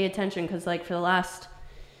like pay attention because like for the last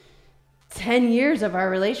 10 years of our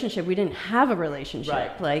relationship, we didn't have a relationship.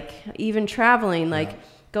 Right. Like even traveling, like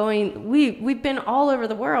going, we've been all over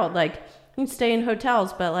the world. Like we'd stay in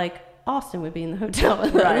hotels, but like Austin would be in the hotel.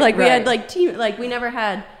 Like we had like we never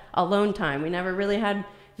had alone time. We never really had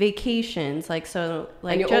vacations. Like, so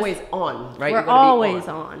like, and you're always on, right? We're always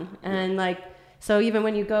on. And like, so even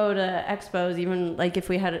when you go to expos, even like if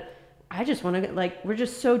we had I just want to like, we're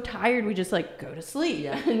just so tired. We just like go to sleep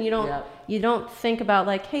and you don't think about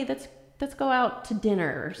like, hey, let's go out to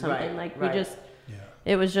dinner or something. We just,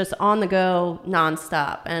 it was just on the go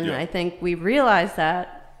nonstop. And I think we realized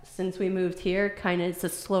that since we moved here, kind of it's a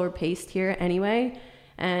slower paced here anyway.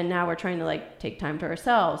 And now we're trying to like take time to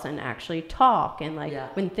ourselves and actually talk. And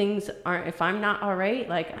like when things aren't, if I'm not all right,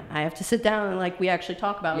 like I have to sit down and like we actually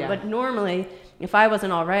talk about it. But normally if I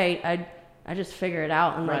wasn't all right, I just figure it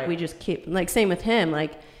out and like we just keep like same with him,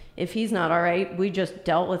 like if he's not all right, we just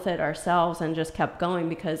dealt with it ourselves and just kept going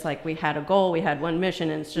because like we had a goal, we had one mission,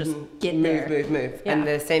 and it's just get there. Move. And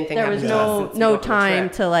the same thing there was no time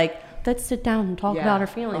to like let's sit down and talk about our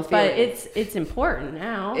feelings. But it's important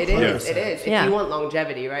now. It is. If you want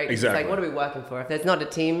longevity, right? Exactly. It's like, what are we working for? If there's not a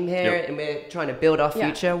team here and we're trying to build our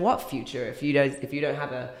future, what future if you don't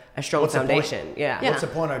have a strong foundation? What's the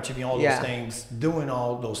point of achieving all those things, doing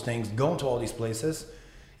all those things, going to all these places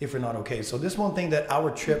if we're not okay? So this one thing that our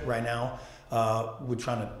trip right now, we're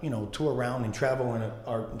trying to tour around and travel in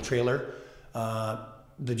our trailer.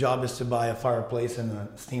 The job is to buy a fireplace and a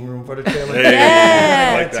steam room for the trailer.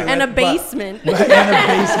 And a basement. But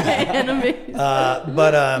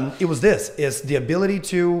it was it's the ability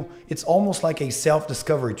to, it's almost like a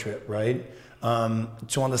self-discovery trip, right?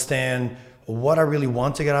 To understand what I really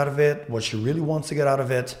want to get out of it, what she really wants to get out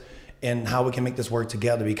of it, and how we can make this work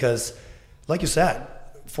together. Because like you said,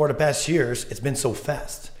 for the past years, it's been so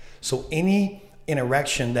fast. So any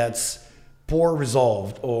interaction that's poor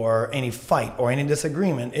resolved or any fight or any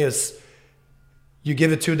disagreement is You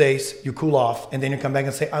give it 2 days, you cool off, and then you come back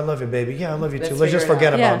and say, I love you, baby. Yeah, I love you too. Let's just figure it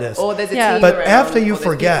forget out. about Yeah. this. Or there's a Yeah. team But around, after you or there's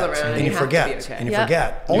forget, people around, and you have to be forget, okay. and you Yeah.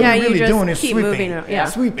 forget, all Yeah, you're you really just doing is keep sweeping. moving it, yeah.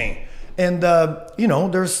 Sweeping. And,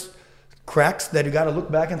 there's cracks that you got to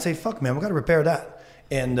look back and say, fuck, man, we got to repair that.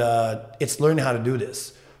 And it's learning how to do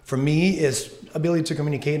this. For me, is ability to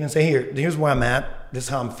communicate and say, here's where I'm at. This is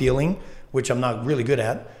how I'm feeling, which I'm not really good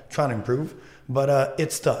at, trying to improve. But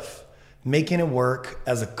it's tough. Making it work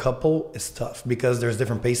as a couple is tough because there's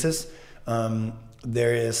different paces.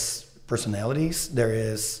 There is personalities. There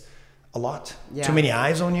is a lot. Yeah. Too many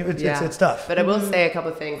eyes on you. It's tough. But I will say a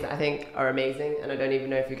couple of things that I think are amazing, and I don't even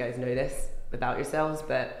know if you guys know this about yourselves,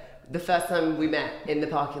 but the first time we met in the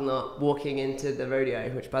parking lot walking into the rodeo,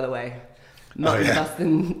 which by the way, mutton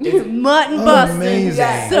busting is Mutton busting. Amazing.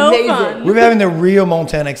 Yeah. So Amazing. fun. We're having the real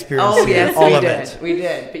Montana experience Oh here. yes, all we of did. it. We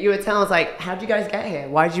did. But you were telling us like, how did you guys get here?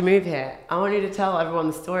 Why did you move here? I want you to tell everyone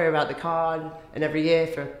the story about the card and every year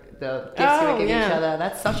for the gifts you would give each other.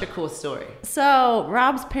 That's such a cool story. So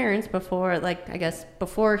Rob's parents,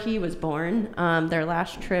 before he was born, their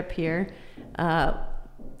last trip here,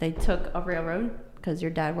 they took a railroad because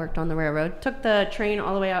your dad worked on the railroad. Took the train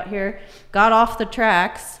all the way out here, got off the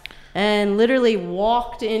tracks, and literally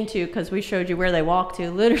walked into, because we showed you where they walked to.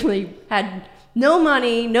 Literally had no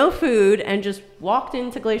money, no food, and just walked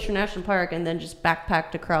into Glacier National Park, and then just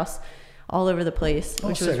backpacked across all over the place,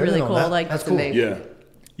 which sick. was I didn't really know cool. that. Like That's cool. amazing.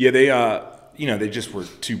 Yeah, they just were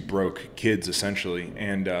two broke kids essentially,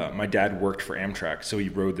 and my dad worked for Amtrak, so he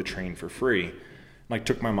rode the train for free. Like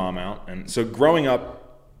took my mom out, and so growing up,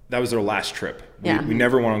 that was their last trip. Yeah. We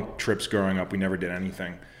never went on trips growing up. We never did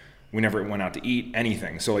anything. We never went out to eat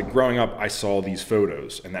anything. So like growing up, I saw these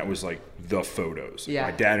photos, and that was like the photos. Yeah.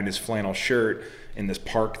 My dad in his flannel shirt in this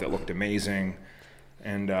park that looked amazing,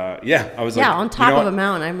 and I was like, on top you know of what? a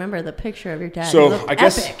mountain. I remember the picture of your dad. So, It looked I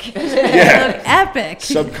guess- epic. Yeah. It looked epic.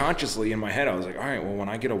 Subconsciously in my head, I was like, all right, well, when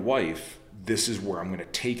I get a wife, this is where I'm going to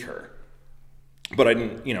take her. But I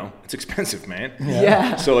didn't, it's expensive, man.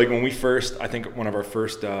 Yeah. So like when we first, I think one of our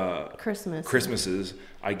first Christmases,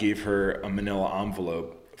 I gave her a manila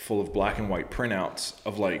envelope full of black and white printouts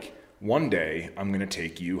of like, one day I'm going to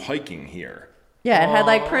take you hiking here. Yeah, it had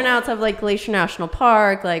like printouts of like Glacier National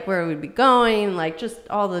Park, like where we'd be going, like just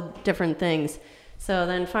all the different things. So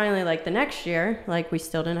then finally, like the next year, like we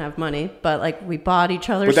still didn't have money, but like we bought each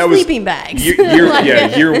other But that was sleeping bags.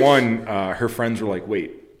 year one, her friends were like,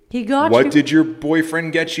 wait, He got what you. did your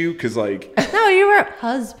boyfriend get you? Because like, No, you were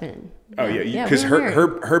husband. oh yeah, Yeah, because we were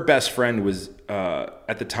married. her best friend was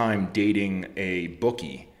at the time dating a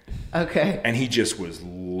bookie, Okay. and he just was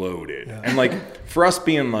loaded. And like for us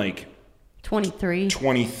being like 23.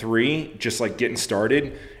 23, just like getting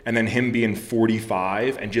started, and then him being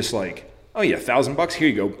 45 and just like, oh yeah, $1,000, here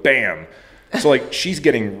you go, bam. So like she's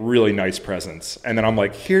getting really nice presents, and then I'm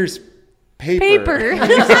like, here's paper.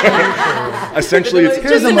 Essentially, it's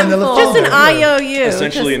Here's a manila Just an folder. IOU.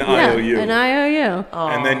 Essentially an IOU. An IOU.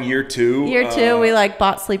 and then year two. Year two, we like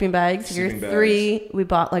bought sleeping bags. Year sleeping three, we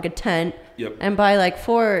bought like a tent. Yep. And by like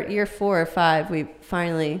year 4 or 5, we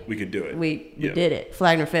finally we could do it. we Yeah. did it.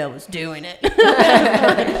 Flagler Fail was doing it.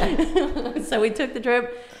 So we took the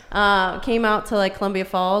trip, came out to like Columbia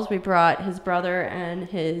Falls. We brought his brother and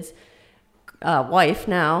his wife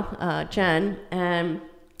now, Jen, and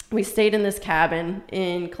we stayed in this cabin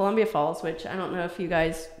in Columbia Falls, which I don't know if you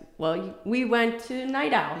guys. Well, we went to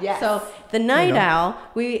Night Owl. Yes. So the Night Owl,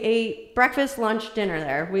 we ate breakfast, lunch, dinner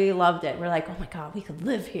there. We loved it. We're like, oh my God, we could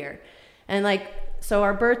live here. And like, so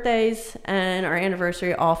our birthdays and our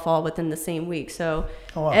anniversary all fall within the same week. So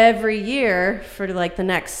Oh, wow. every year for like the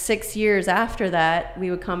next 6 years after that,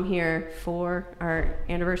 we would come here for our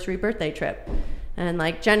anniversary birthday trip. And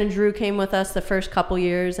like Jen and Drew came with us the first couple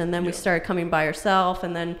years, and then we started coming by ourselves,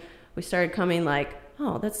 and then we started coming like,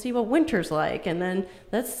 oh, let's see what winter's like, and then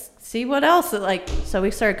let's see what else it like. So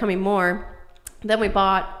we started coming more. Then we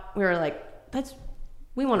were like,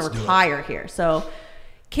 we want to retire here. So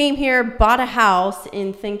came here, bought a house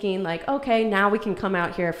in thinking like, okay, now we can come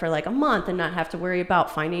out here for like a month and not have to worry about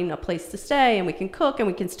finding a place to stay, and we can cook and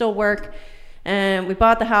we can still work. And we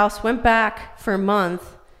bought the house, went back for a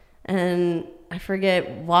month, and I forget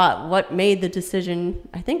what made the decision.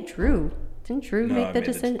 I think Drew. Didn't Drew No, make the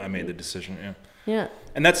decision? I made the decision, yeah. Yeah.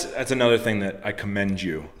 And that's another thing that I commend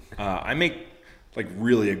you. I make like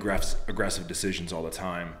really aggressive decisions all the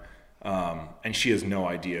time. And she has no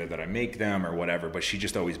idea that I make them or whatever, but she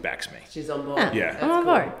just always backs me. She's on board. Yeah. That's I'm on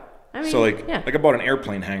cool. board. I mean, So like yeah, I bought an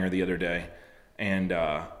airplane hanger the other day, and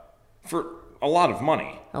for a lot of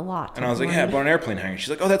money. a lot. And I was like, of yeah, I money. bought an airplane hanger. She's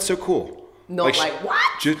like, oh, that's so cool. Not like, what?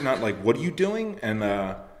 Just not like, what are you doing? And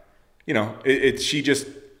she just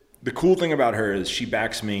the cool thing about her is she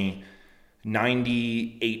backs me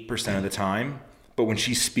 98% of the time. But when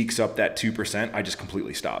she speaks up that 2%, I just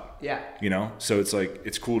completely stop. Yeah. You know? So it's like,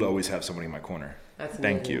 it's cool to always have somebody in my corner. That's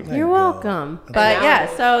Thank you. There You're you go. welcome. But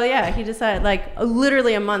yeah, so yeah, he decided like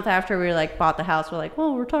literally a month after we like bought the house, we're like,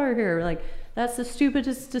 well, we'll retire here. We're like, that's the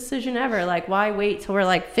stupidest decision ever. Like, why wait till we're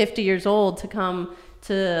like 50 years old to come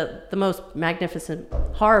to the most magnificent,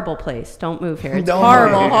 horrible place? Don't move here. It's Don't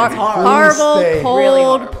horrible, move. hor- It's horrible. horrible, Please stay. cold Really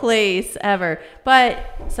horrible. place ever. But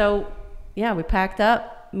so yeah, we packed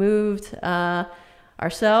up, moved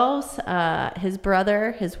ourselves, his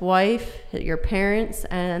brother, his wife, your parents,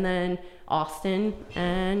 and then Austin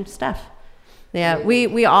and Steph. Yeah,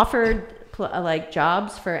 we offered like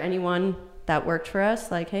jobs for anyone that worked for us.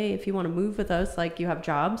 Like, hey, if you want to move with us, like you have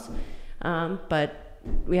jobs. But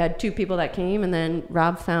we had 2 people that came, and then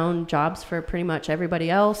Rob found jobs for pretty much everybody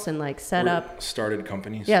else, and like set up. Started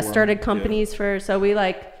companies. Yeah, for 'em. started companies for. So we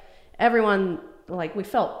like everyone. Like we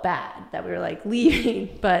felt bad that we were like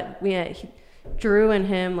leaving, but Drew and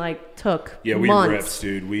him like took Yeah, we months. ripped,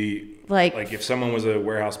 dude. We Like- if someone was a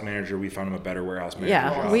warehouse manager, we found him a better warehouse manager.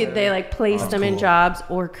 Yeah, job. they like placed them in cool. jobs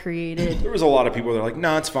or created. There was a lot of people that are like,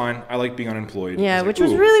 no, it's fine. I like being unemployed. Yeah, It's like, which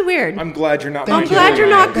was ooh, really weird. I'm glad you're not. Thank I'm you. glad you're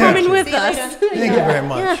not coming you. with See you us. later. Thank you very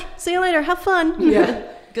much. Yeah, see you later. Have fun. Yeah.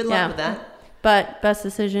 Good luck Yeah. with that. But best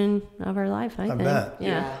decision of our life, I think. bet.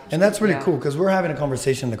 Yeah. And that's really Yeah. cool because we're having a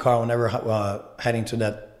conversation in the car whenever heading to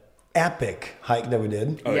that epic hike that we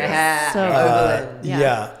did. Oh, Yeah. So- Overland.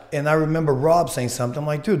 Yeah. And I remember Rob saying something. I'm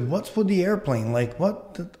like, dude, what's with the airplane? Like,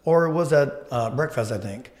 what? Or was that breakfast, I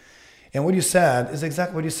think. And what you said is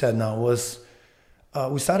exactly what you said now was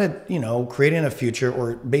we started, creating a future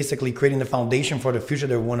or basically creating the foundation for the future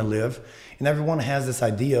that we want to live. And everyone has this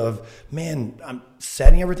idea of, man, I'm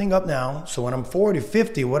setting everything up now. So when I'm 40,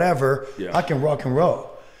 50, whatever, Yeah. I can rock and roll.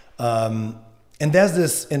 And there's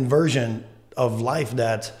this inversion of life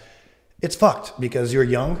that it's fucked because you're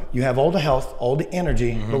young, you have all the health, all the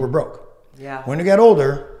energy, but we're broke. Yeah. When you get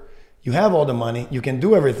older, you have all the money, you can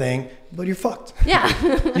do everything, but you're fucked. Yeah.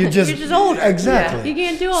 You're just older. Exactly. You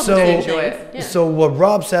can't do all So- the same Enjoy things. it. Yeah. So what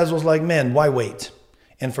Rob says was like, man, why wait?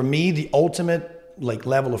 And for me, the ultimate like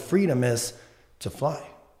level of freedom is to fly.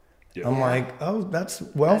 Yeah. I'm like, oh, that's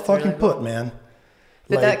well That's fucking really put, cool. man.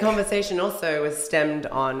 But Like- that conversation also was stemmed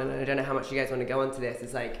on, and I don't know how much you guys want to go into this,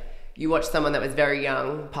 it's like you watch someone that was very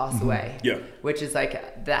young pass away. Yeah. Which is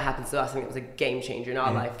like, that happens to us. I think it was a game changer in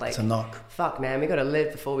our life. Like, It's a knock. fuck, man, we got to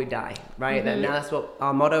live before we die, right? And now that's what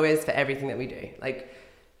our motto is for everything that we do. Like,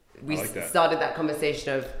 we I like that. started that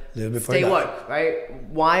conversation of Live before stay you die. woke, right?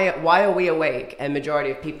 Why are we awake and majority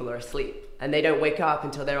of people are asleep? And they don't wake up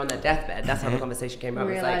until they're on their deathbed. That's how the conversation came up.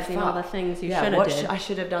 It's like, Realizing all fuck, the things you yeah, should what have did. I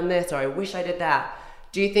should have done this, or I wish I did that.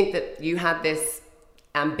 Do you think that you had this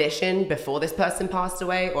ambition before this person passed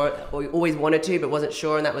away, or you always wanted to but wasn't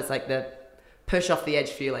sure, and that was like the push off the edge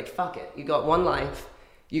for you? Like, fuck it, you got one life,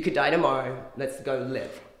 you could die tomorrow, let's go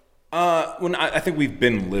live. When I think we've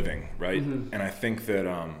been living, right? And I think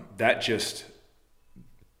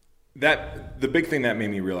that the big thing that made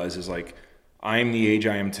me realize is like, I am the age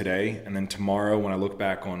I am today, and then tomorrow when I look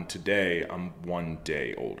back on today, I'm one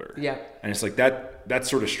day older. Yeah. And it's like that's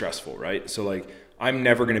sort of stressful, right? So like, I'm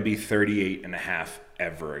never going to be 38 and a half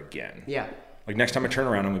ever again. Yeah. Like next time I turn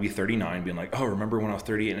around, I'm going to be 39 being like, oh, remember when I was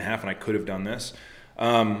 38 and a half and I could have done this?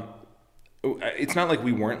 It's not like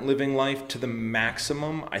we weren't living life to the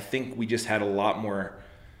maximum. I think we just had a lot more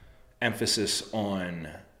emphasis on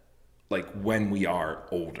like when we are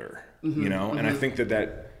older, you know? And I think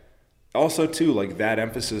that also too, like that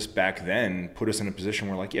emphasis back then put us in a position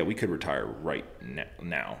where like, yeah, we could retire right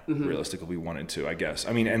now, realistically, if we wanted to, I guess.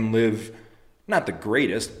 I mean, and live not the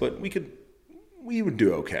greatest, but we would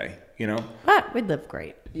do okay, you know? But we'd live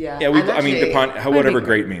great. Yeah. Yeah, And I mean, actually, upon whatever be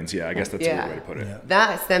great means. Yeah, I guess that's a good way to put it.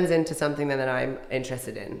 that stems into something that I'm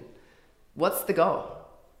interested in. What's the goal?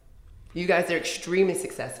 You guys are extremely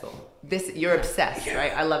successful. You're obsessed,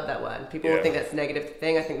 right? I love that word. People will Yeah. think that's a negative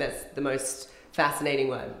thing. I think that's the most fascinating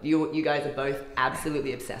word. You guys are both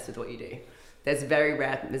absolutely obsessed with what you do. There's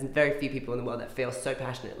very few people in the world that feel so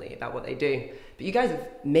passionately about what they do. But you guys have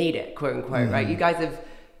made it, quote unquote, right? You guys have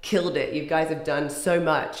killed it. You guys have done so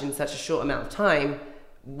much in such a short amount of time.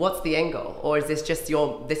 What's the end goal? Or is this just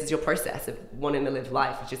your process of wanting to live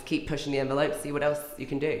life? Just keep pushing the envelope, see what else you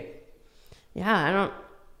can do. Yeah,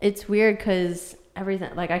 it's weird because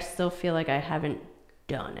everything, like I still feel like I haven't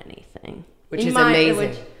done anything. Which In is my-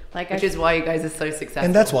 amazing. Which is why you guys are so successful.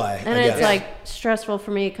 And that's why. And I it's guess. like stressful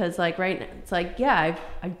for me because like right now it's like, yeah,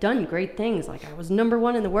 I've done great things. Like I was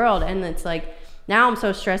 #1 in the world. And it's like, now I'm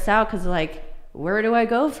so stressed out because like where do I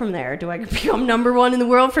go from there? Do I become number one in the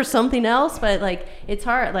world for something else? But like, it's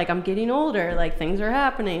hard. Like, I'm getting older, like things are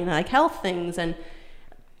happening, like health things.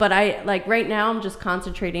 But I, like, right now I'm just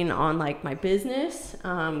concentrating on like my business,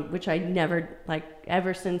 which I never, like,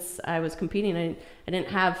 ever since I was competing, I didn't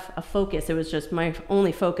have a focus. It was just my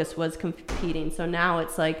only focus was competing. So now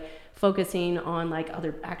it's like focusing on like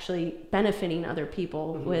actually benefiting other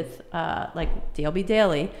people with like DLB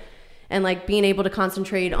Daily. And like being able to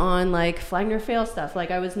concentrate on like Flagner fail stuff.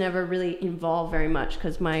 Like I was never really involved very much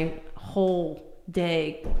because my whole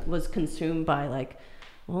day was consumed by like,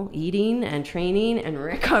 well, eating and training and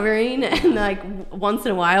recovering and like once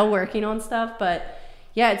in a while working on stuff. But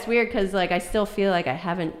yeah, it's weird because like I still feel like I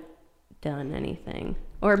haven't done anything.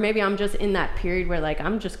 Or maybe I'm just in that period where like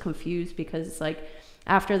I'm just confused because it's like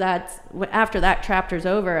after that chapter's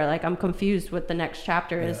over, like I'm confused what the next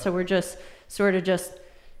chapter is. So we're just sort of just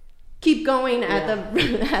keep going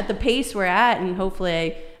at the pace we're at, and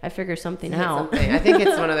hopefully I figure something out. I think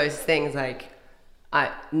it's one of those things like,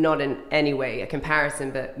 not in any way a comparison,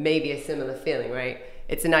 but maybe a similar feeling, right?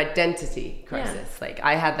 It's an identity crisis. Like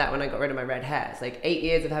I had that when I got rid of my red hair. It's like 8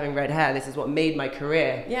 years of having red hair. This is what made my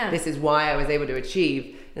career. This is why I was able to achieve.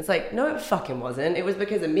 And it's like, no, it fucking wasn't. It was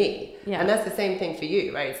because of me. And that's the same thing for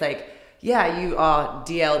you, right? It's like, yeah, you are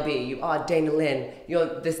DLB, you are Dana Lynn,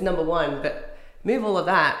 you're this number one, but move all of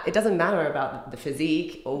that. It doesn't matter about the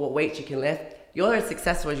physique or what weights you can lift. You're as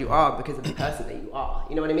successful as you are because of the person that you are.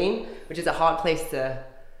 You know what I mean? Which is a hard place to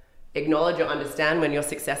acknowledge or understand when your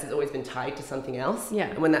success has always been tied to something else.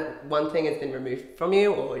 And when that one thing has been removed from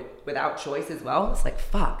you or without choice as well, it's like,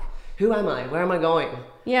 fuck, who am I? Where am I going?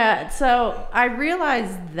 Yeah, so I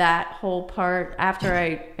realized that whole part after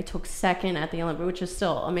I took second at the Olympics, which is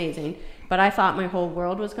still amazing. But I thought my whole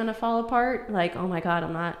world was going to fall apart. Like, oh my God,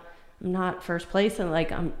 I'm not first place, and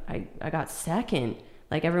like I got second.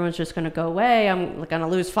 Like everyone's just gonna go away. I'm gonna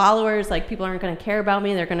lose followers. Like people aren't gonna care about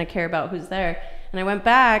me. They're gonna care about who's there. And I went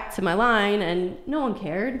back to my line, and no one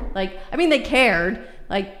cared. Like I mean, they cared.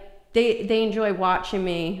 Like they enjoy watching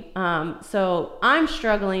me. So I'm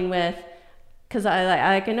struggling with because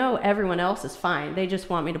I know everyone else is fine. They just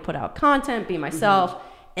want me to put out content, be myself.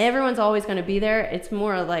 Everyone's always gonna be there. It's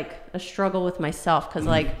more like a struggle with myself because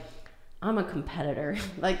like. I'm a competitor.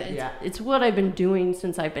 Like it's what I've been doing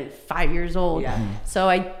since I've been 5 years old.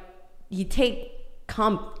 So you take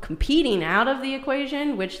competing out of the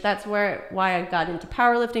equation, which that's why I got into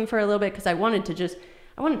powerlifting for a little bit because I want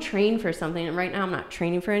to train for something, and right now I'm not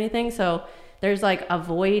training for anything. So there's like a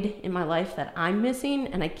void in my life that I'm missing,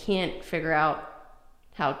 and I can't figure out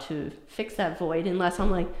how to fix that void unless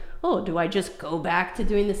I'm like, oh, do I just go back to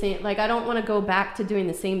doing the same? Like I don't want to go back to doing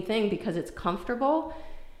the same thing because it's comfortable.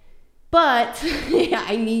 But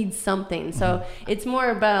I need something. So it's more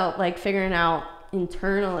about like figuring out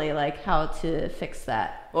internally like how to fix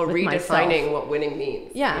that. Or redefining myself. what winning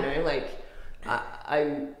means. You know, like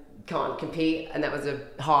I can't compete, and that was a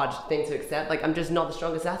hard thing to accept. Like I'm just not the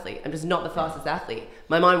strongest athlete. I'm just not the fastest athlete.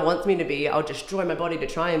 My mind wants me to be. I'll destroy my body to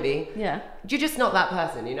try and be. You're just not that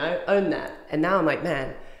person, you know? Own that. And now I'm like,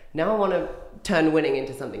 man, now I want to turn winning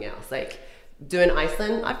into something else. Like doing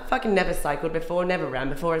Iceland, I've fucking never cycled before, never ran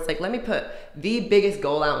before. It's like, let me put the biggest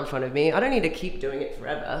goal out in front of me. I don't need to keep doing it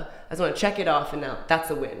forever. I just want to check it off, and now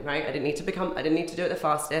that's a win, right? I didn't need to do it the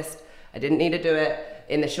fastest. I didn't need to do it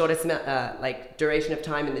in the shortest like duration of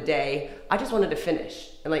time in the day. I just wanted to finish.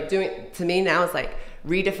 And like doing, to me now, it's like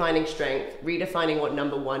redefining strength, redefining what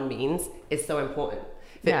number one means is so important.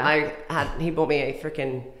 He bought me a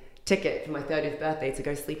freaking ticket for my 30th birthday to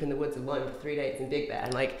go sleep in the woods alone for 3 days in Big Bear.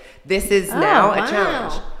 And like, this is now a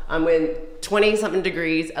challenge. I'm with 20 something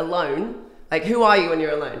degrees alone. Like, who are you when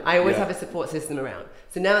you're alone? I always have a support system around.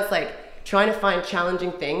 So now it's like trying to find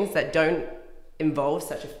challenging things that don't involve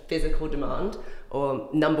such a physical demand. Or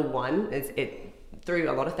number one is it through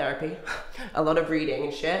a lot of therapy, a lot of reading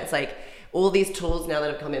and shit. It's like all these tools now that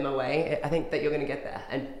have come in my way, I think that you're going to get there.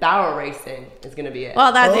 And barrel racing is going to be it.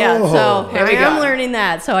 Well, that's, so I am learning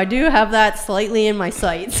that. So I do have that slightly in my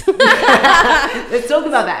sights. Let's talk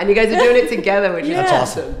about that. And you guys are doing it together, which is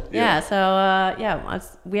awesome. So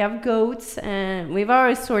we have goats, and we've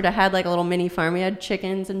always sort of had like a little mini farm. We had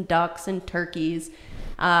chickens and ducks and turkeys.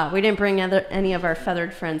 We didn't bring any of our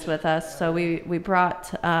feathered friends with us. So we brought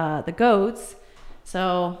the goats.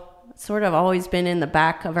 So sort of always been in the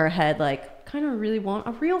back of our head, like kind of really want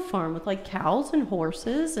a real farm with like cows and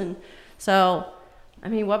horses. And so, I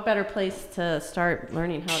mean, what better place to start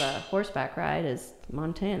learning how to horseback ride is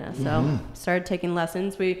Montana. So started taking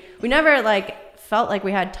lessons. We never like felt like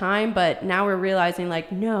we had time, but now we're realizing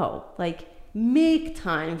like, no, like make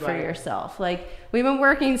time for yourself. Like we've been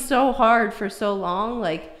working so hard for so long.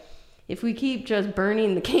 Like if we keep just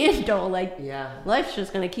burning the candle, like Yeah. life's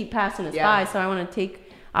just going to keep passing us Yeah. by. So I want to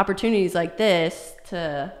take opportunities like this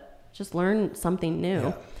to just learn something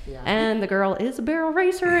new. Yeah. And the girl is a barrel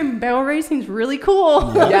racer, and barrel racing's really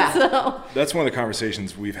cool. Yeah. So That's one of the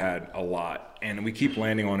conversations we've had a lot, and we keep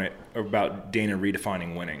landing on it about Dana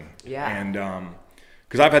redefining winning. Yeah. And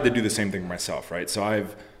because I've had to do the same thing myself, right? So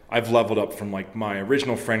I've leveled up from like my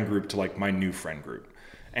original friend group to like my new friend group,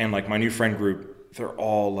 and like my new friend group, they're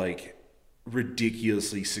all like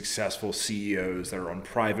ridiculously successful CEOs that are on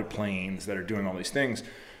private planes that are doing all these things.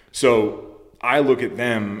 So I look at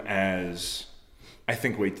them as I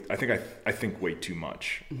think way too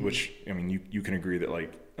much, which, I mean, you can agree that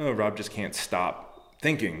like, oh, Rob just can't stop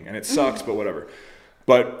thinking and it sucks, but whatever.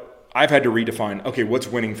 But I've had to redefine, okay, what's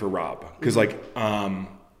winning for Rob? Because like, I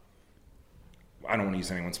don't want to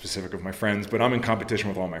use anyone specific of my friends, but I'm in competition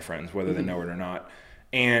with all my friends, whether they know it or not.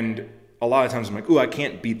 And a lot of times I'm like, ooh, I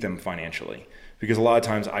can't beat them financially. Because a lot of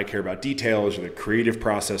times I care about details or the creative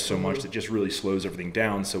process so much that just really slows everything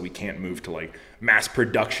down, so we can't move to like mass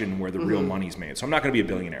production where the real money's made. So I'm not going to be a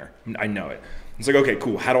billionaire. I know it. It's like, okay,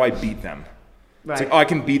 cool. How do I beat them? Right. It's like, oh, I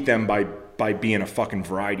can beat them by being a fucking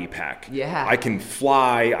variety pack. Yeah. I can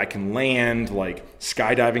fly. I can land. Like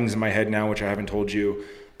skydiving's in my head now, which I haven't told you.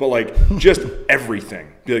 But like just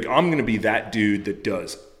everything. Be like, I'm going to be that dude that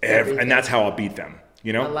does everything. And that's how I'll beat them.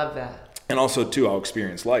 You know? I love that. And also, too, I'll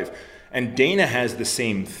experience life. And Dana has the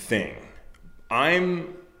same thing.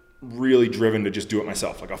 I'm really driven to just do it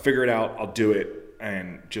myself. Like, I'll figure it out, I'll do it,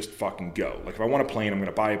 and just fucking go. Like, if I want a plane, I'm going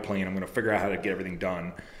to buy a plane, I'm going to figure out how to get everything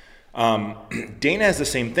done. Dana has the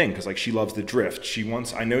same thing, because, like, she loves the drift.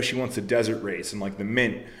 I know she wants a desert race and, like, the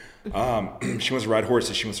mint. She wants to ride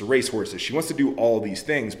horses, she wants to race horses. She wants to do all these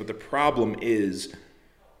things, but the problem is,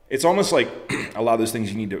 it's almost like a lot of those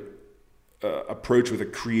things you need to approach with a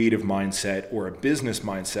creative mindset or a business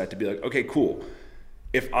mindset to be like, okay, cool.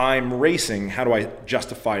 If I'm racing, how do I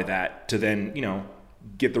justify that to then, you know,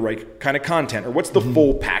 get the right kind of content, or what's the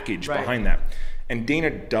full package behind that? And Dana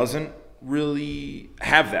doesn't really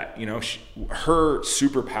have that. You know, her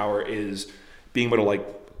superpower is being able to like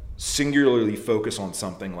singularly focus on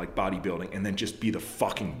something like bodybuilding and then just be the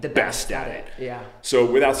fucking best at it. Yeah. So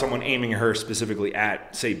without someone aiming her specifically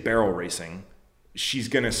at, say, barrel racing, she's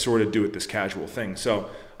going to sort of do it this casual thing. So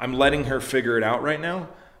I'm letting her figure it out right now.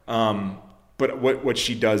 But what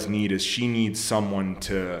she does need is she needs someone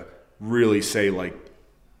to really say, like,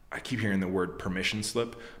 I keep hearing the word permission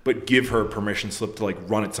slip, but give her permission slip to like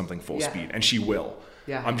run at something full speed. And she will.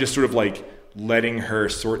 Yeah. I'm just sort of like letting her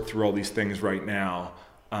sort through all these things right now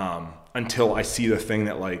until I see the thing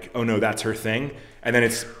that like, oh no, that's her thing. And then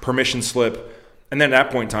it's permission slip. And then at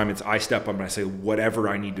that point in time, it's I step up and I say, whatever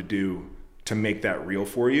I need to do to make that real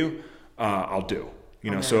for you, I'll do.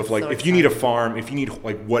 You know, so if you need a farm, if you need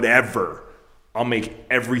like whatever, I'll make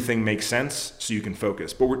everything make sense so you can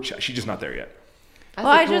focus. But she's just not there yet. Well,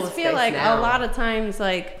 I just feel like a lot of times,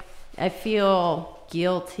 like, I feel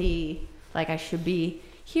guilty, like I should be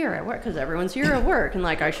here at work because everyone's here at work, and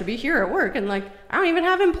like I should be here at work, and like I don't even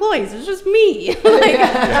have employees, it's just me. Like,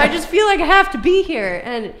 I just feel like I have to be here,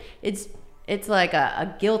 and it's like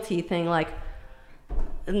a guilty thing. Like,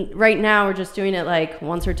 right now we're just doing it like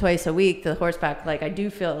once or twice a week, the horseback. Like, I do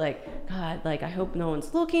feel like, God, like I hope no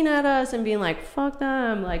one's looking at us and being like, fuck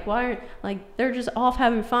them, like why aren't, like they're just off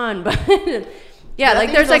having fun. But yeah,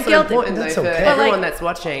 like there's like guilt. That's for okay. everyone like, that's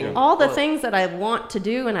watching. All the things that I want to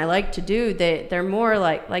do and I like to do, they're more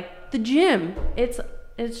like the gym. It's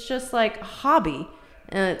just like a hobby,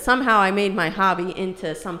 and somehow I made my hobby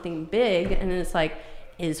into something big, and it's like,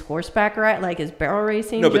 is horseback like is barrel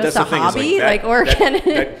racing just a hobby?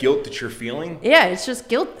 That guilt that you're feeling. Yeah, it's just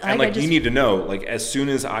guilt. And like you need to know, like as soon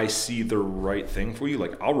as I see the right thing for you,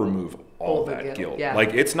 like I'll remove all that guilt. Yeah.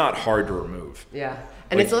 Like it's not hard to remove. Yeah,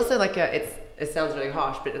 and like, it's also like it sounds really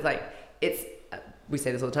harsh, but it's like we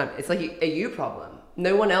say this all the time. It's like a you problem.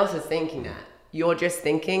 No one else is thinking that. You're just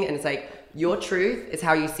thinking, and it's like your truth is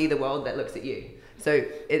how you see the world that looks at you. So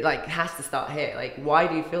it like has to start here. Like, why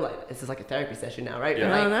do you feel like this is like a therapy session now, right?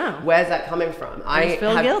 Yeah. Like, I don't know. Where's that coming from? I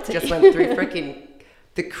feel guilty. Just went through freaking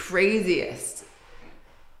the craziest,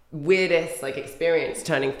 weirdest like experience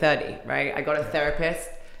turning 30, right? I got a therapist,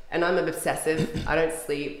 and I'm obsessive. I don't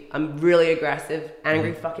sleep. I'm really aggressive,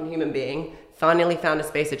 angry fucking human being. Finally found a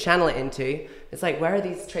space to channel it into. It's like, where are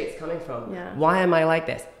these traits coming from? Yeah. Why am I like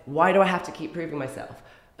this? Why do I have to keep proving myself?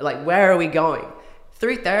 Like, where are we going?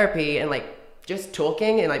 Through therapy and like just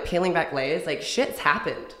talking and like peeling back layers, like shit's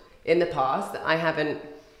happened in the past that I haven't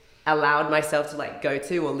allowed myself to like go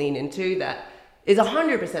to or lean into that is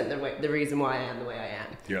 100% the reason why I am the way I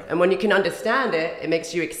am. Yeah. And when you can understand it, it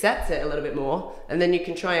makes you accept it a little bit more, and then you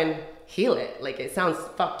can try and heal it. Like, it sounds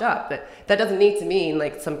fucked up, but that doesn't need to mean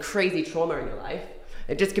like some crazy trauma in your life.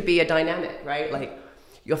 It just could be a dynamic, right? Like,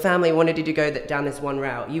 your family wanted you to go down this one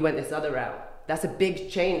route. You went this other route. That's a big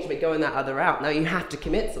change with going that other route. Now you have to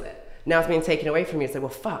commit to it. Now it's being taken away from you. So, well,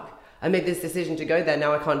 fuck, I made this decision to go there.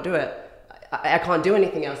 Now I can't do it. I can't do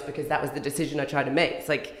anything else because that was the decision I tried to make. It's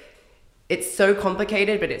like, it's so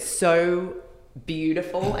complicated, but it's so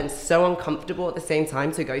beautiful and so uncomfortable at the same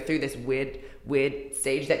time to go through this weird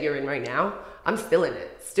stage that you're in right now. I'm still in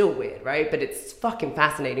it. Still weird, right? But it's fucking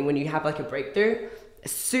fascinating when you have like a breakthrough.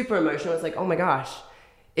 It's super emotional. It's like, oh my gosh,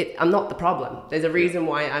 I'm not the problem. There's a reason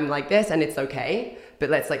why I'm like this, and it's okay. But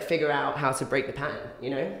let's like figure out how to break the pattern, you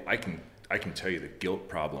know? I can tell you the guilt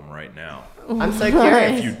problem right now. I'm so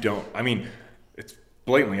curious. If you don't, I mean, it's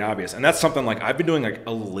blatantly obvious. And that's something like I've been doing like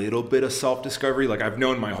a little bit of self-discovery. Like I've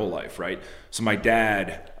known my whole life, right? So my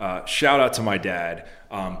dad, shout out to my dad,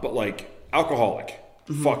 but like alcoholic,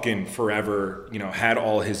 fucking forever, you know, had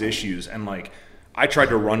all his issues. And like, I tried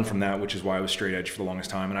to run from that, which is why I was straight edge for the longest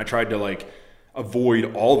time. And I tried to like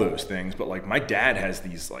avoid all those things. But like my dad has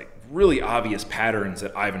these like really obvious patterns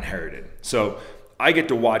that I've inherited. So I get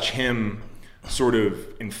to watch him sort of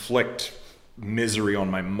inflict misery on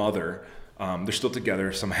my mother. They're still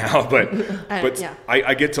together somehow, but yeah.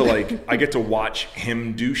 I get to watch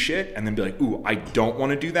him do shit and then be like, ooh, I don't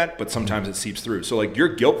want to do that, but sometimes it seeps through. So like your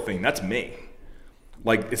guilt thing, that's me.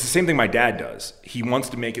 Like it's the same thing my dad does. He wants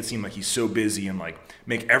to make it seem like he's so busy and like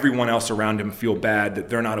make everyone else around him feel bad that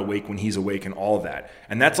they're not awake when he's awake and all of that.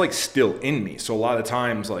 And that's like still in me. So a lot of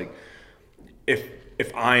times, like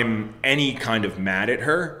if I'm any kind of mad at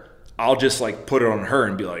her, I'll just like put it on her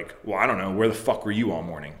and be like, well, I don't know, where the fuck were you all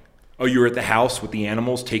morning? Oh, you were at the house with the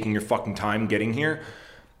animals taking your fucking time getting here?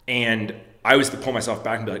 And I always have to pull myself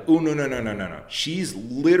back and be like, oh, no. She's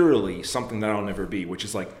literally something that I'll never be, which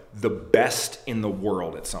is like the best in the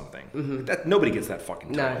world at something. That nobody gets that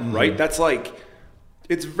fucking title, right? That's like,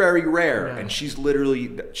 it's very rare. No. And she's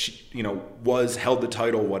literally, she, you know, held the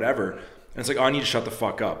title, whatever. And it's like, oh, I need to shut the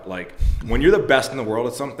fuck up. Like, when you're the best in the world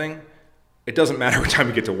at something, it doesn't matter what time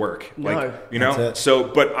you get to work. No. Like, you know? So,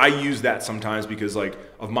 but I use that sometimes because like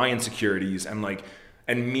of my insecurities and like,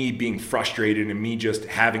 and me being frustrated and me just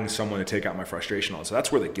having someone to take out my frustration on. So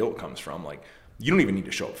that's where the guilt comes from. Like, you don't even need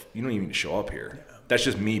to show up. You don't even need to show up here. Yeah. That's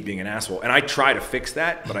just me being an asshole. And I try to fix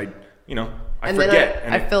that, but I forget.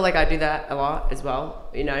 Then I feel like I do that a lot as well,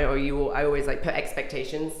 you know, I always like put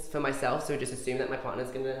expectations for myself. So just assume that my partner's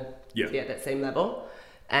going to be at that same level,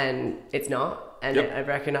 and it's not. And I've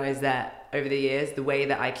recognized that over the years, the way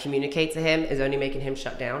that I communicate to him is only making him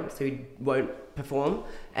shut down, so he won't perform.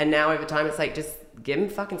 And now over time, it's like, just give him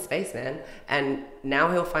fucking space, man. And now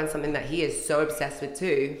he'll find something that he is so obsessed with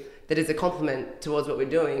too, that is a compliment towards what we're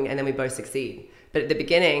doing, and then we both succeed. But at the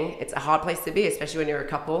beginning, it's a hard place to be, especially when you're a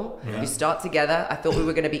couple. Yeah. You start together. I thought we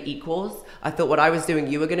were going to be equals. I thought what I was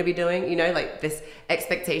doing, you were going to be doing, you know, like this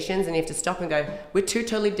expectations, and you have to stop and go, we're two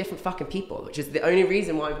totally different fucking people, which is the only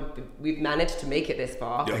reason why we've managed to make it this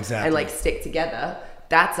far. Yeah, exactly. And like stick together.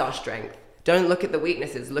 That's our strength. Don't look at the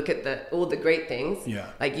weaknesses. Look at all the great things. Yeah.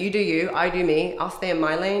 Like, you do you, I do me. I'll stay in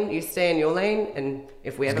my lane. You stay in your lane. And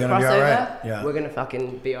if we ever cross over, we're gonna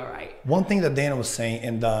fucking be all right. One thing that Dana was saying,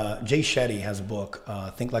 and Jay Shetty has a book,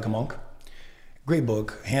 Think Like a Monk. Great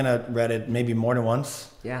book. Hannah read it maybe more than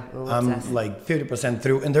once. Yeah. I'm like 50%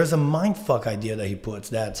 through. And there's a mindfuck idea that he puts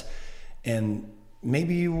that, and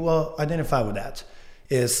maybe you will identify with that,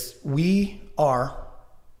 is we are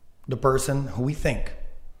the person who we think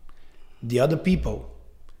the other people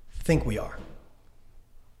think we are.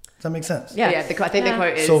 Does that make sense? Yeah. I think the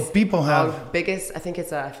quote is, so people have biggest, I think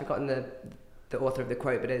it's I've forgotten the author of the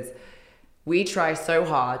quote, but is, we try so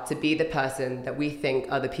hard to be the person that we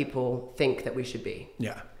think other people think that we should be.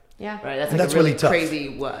 Yeah. Yeah. Right. That's, like, that's really tough.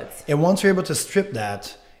 Crazy words. And once you're able to strip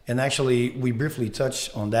that, and actually we briefly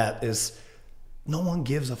touched on that, is no one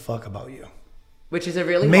gives a fuck about you. Which is a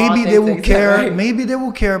really maybe hard they thing will to care. say, right? Maybe they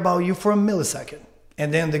will care about you for a millisecond,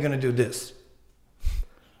 and then they're gonna do this,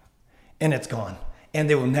 and it's gone, and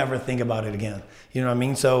they will never think about it again. You know what I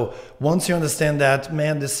mean? So once you understand that,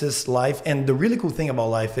 man, this is life. And the really cool thing about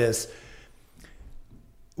life is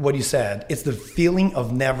what you said. It's the feeling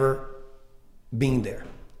of never being there.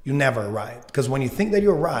 You never arrived, because when you think that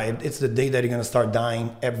you arrived, it's the day that you're gonna start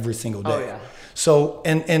dying every single day. Oh, yeah. So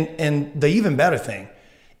and the even better thing,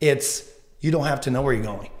 it's you don't have to know where you're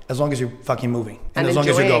going as long as you're fucking moving, and as long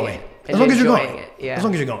as you're going. As long as you're going. Yeah. As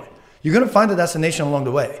long as you're going. You're going to find a destination along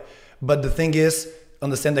the way. But the thing is,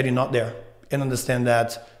 understand that you're not there, and understand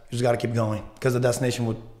that you just got to keep going, because the destination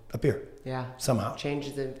would appear. Yeah. Somehow. Change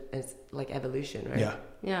is like evolution, right? Yeah.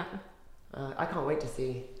 Yeah. I can't wait to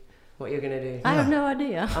see what you're gonna do. I have no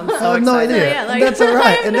idea. I'm so I have no excited. idea. Yeah, like- And that's all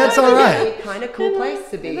right. And that's all right. Kind of cool place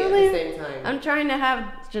to be at the same time. I'm trying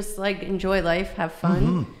to just like enjoy life, have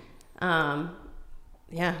fun.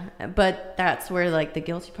 Yeah, but that's where like the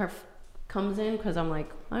guilty part comes in, because I'm like,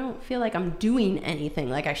 I don't feel like I'm doing anything.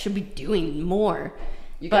 Like I should be doing more.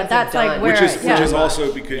 You But guys that's have like done- where which is yeah. which is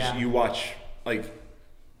also because Yeah. you watch like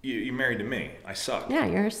you're married to me. I suck. Yeah,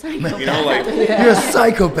 you're a psychopath. You know, like You're a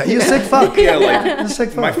psychopath. You're a sick fuck. yeah, like You're a sick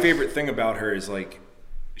fuck. my favorite thing about her is like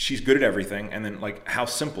she's good at everything, and then like how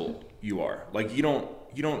simple you are. Like you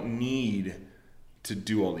don't need to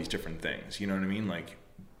do all these different things. You know what I mean? Like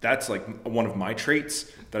that's like one of my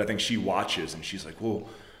traits that I think she watches, and she's like, well,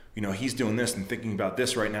 you know, he's doing this and thinking about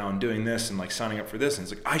this right now and doing this and like signing up for this, and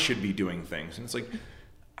it's like I should be doing things, and it's like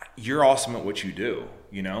you're awesome at what you do,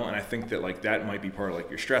 you know. And I think that like that might be part of like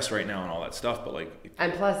your stress right now and all that stuff, but like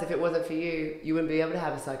And plus, if it wasn't for you, you wouldn't be able to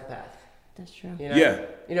have a psychopath. That's true. You know? Yeah.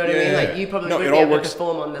 You know what I Yeah, mean? yeah, Like yeah. you probably No, wouldn't it be all able works- to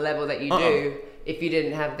perform on the level that you do if you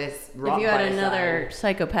didn't have this rock If you had by your another side.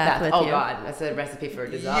 psychopath with Oh you. God, that's a recipe for a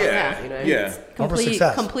disaster. Yeah, You know? yeah.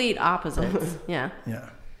 success. Complete opposites. Yeah. Yeah.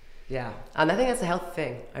 Yeah, and I think that's a healthy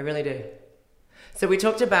thing. I really do. So we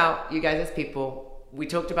talked about you guys as people. We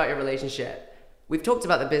talked about your relationship. We've talked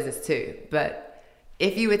about the business too. But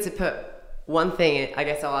if you were to put one thing, I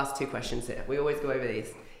guess I'll ask two questions here. We always go over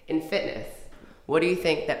these. In fitness, what do you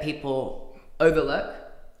think that people overlook?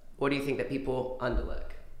 What do you think that people underlook?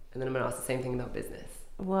 And then I'm going to ask the same thing about business.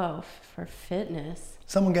 Whoa, for fitness.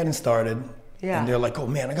 Someone getting started. Yeah. And they're like, oh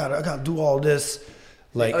man, I gotta do all this.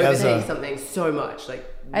 Like as Overthinking a something so much, like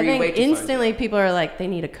I really way think too far. instantly people are like, they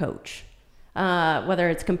need a coach. Whether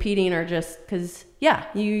it's competing or just because, yeah,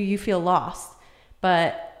 you feel lost.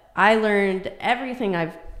 But I learned everything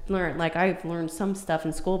I've learned. Like I've learned some stuff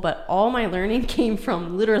in school, but all my learning came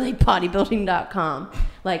from literally bodybuilding.com.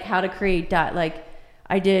 Like how to create diet. Like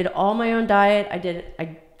I did all my own diet.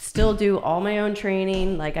 I still do all my own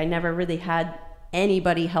training. Like I never really had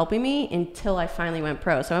anybody helping me until I finally went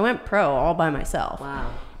pro. So I went pro all by myself.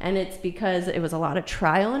 Wow. And it's because it was a lot of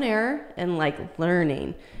trial and error and like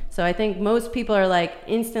learning. So I think most people are like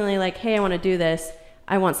instantly like, hey, I want to do this.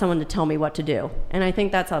 I want someone to tell me what to do. And I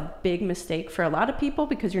think that's a big mistake for a lot of people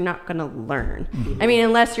because you're not going to learn. I mean,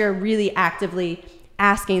 unless you're really actively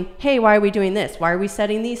asking, hey, why are we doing this? Why are we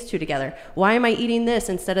setting these two together? Why am I eating this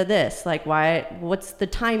instead of this? Like, what's the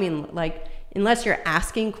timing? Like, unless you're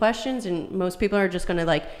asking questions, and most people are just going to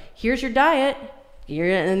like, here's your diet,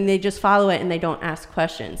 and they just follow it and they don't ask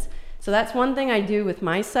questions. So that's one thing I do with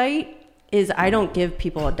my site is I don't give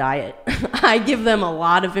people a diet. I give them a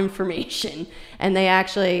lot of information, and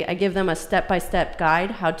I give them a step-by-step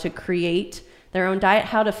guide how to create their own diet,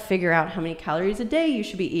 how to figure out how many calories a day you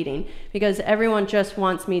should be eating, because everyone just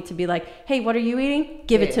wants me to be like, hey, what are you eating?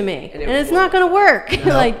 Give it to me. and it And it's won't not going to work.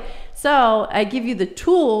 Like, so I give you the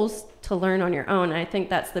tools to learn on your own. And I think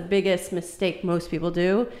that's the biggest mistake most people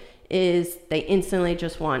do is they instantly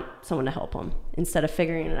just want someone to help them instead of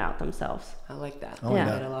figuring it out themselves. I like that. I like I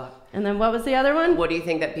that. like that a lot. And then what was the other one? What do you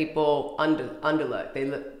think that people underlook?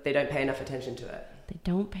 They don't pay enough attention to it. They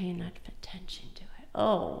don't pay enough attention to it.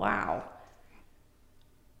 Oh, wow.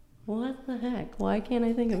 What the heck? Why can't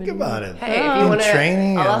I think of it? think about it. Hey, if you want to,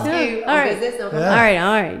 training I'll and- ask you All on right. business. And I'll come Yeah. back.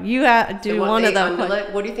 All right. You do So what one they of them.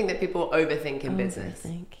 underlook- What do you think that people overthink in business?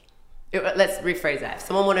 Overthink. Let's rephrase that. If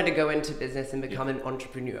someone wanted to go into business and become an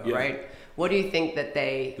entrepreneur, Yeah. right? What do you think that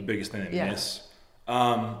they? The biggest thing they Yeah. miss.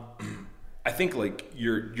 I think like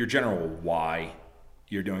your general why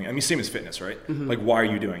you're doing it. I mean, same as fitness, right? Like, why are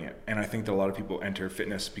you doing it? And I think that a lot of people enter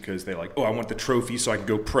fitness because they like, oh, I want the trophy so I can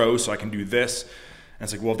go pro, so I can do this. And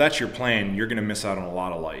it's like, well, if that's your plan, you're going to miss out on a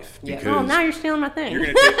lot of life Yeah. because Oh, now you're stealing my thing. you're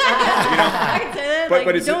going to take, I can say that.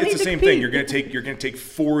 but it's don't the need to same compete. thing. You're going to take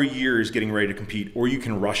 4 years getting ready to compete, or you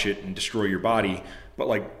can rush it and destroy your body. But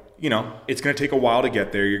like, it's going to take a while to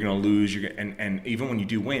get there. You're going to lose. And even when you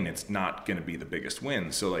do win, it's not going to be the biggest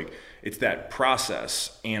win. So like, it's that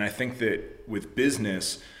process. And I think that with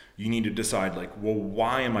business, you need to decide like, well,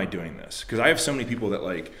 why am I doing this? Because I have so many people that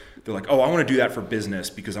like, they're like, oh, I want to do that for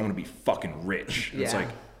business because I want to be fucking rich. And it's Yeah. like,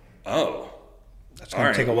 oh, That's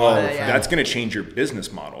gonna take a while. Yeah. that's going to change your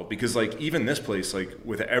business model, because like even this place, like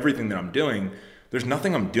with everything that I'm doing, there's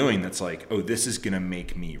nothing I'm doing that's like, oh, this is going to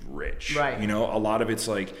make me rich. Right. A lot of it's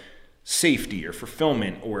like safety or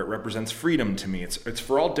fulfillment, or it represents freedom to me. It's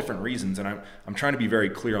for all different reasons. And I'm trying to be very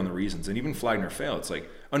clear on the reasons. And even Flag Nor Fail, it's like,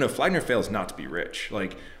 oh no, Flag Nor Fail is not to be rich.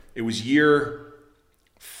 Like it was year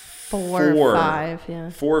 4 or 5, yeah.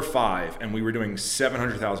 4 or 5, and we were doing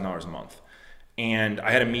 $700,000 a month. And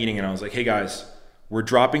I had a meeting, and I was like, "Hey guys, we're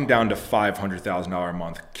dropping down to $500,000 a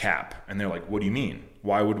month cap." And they're like, "What do you mean?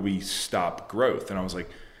 Why would we stop growth?" And I was like,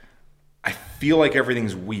 feel like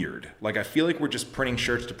everything's weird. Like, I feel like we're just printing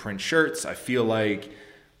shirts to print shirts. I feel like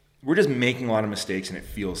we're just making a lot of mistakes and it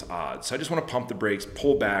feels odd. So I just want to pump the brakes,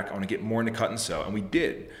 pull back. I want to get more into cut and sew. And we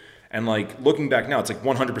did. And like looking back now, it's like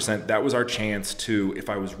 100%, that was our chance to,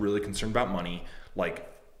 if I was really concerned about money, like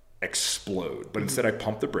explode. But instead I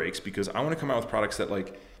pumped the brakes because I want to come out with products that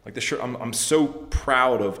like the shirt, I'm so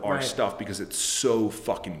proud of our stuff because it's so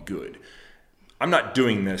fucking good. I'm not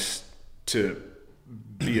doing this to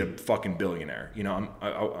be a fucking billionaire. You know,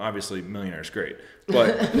 obviously millionaire is great,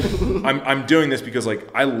 but I'm doing this because like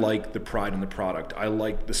I like the pride in the product. I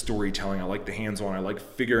like the storytelling. I like the hands-on. I like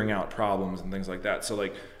figuring out problems and things like that. So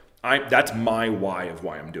like that's my why of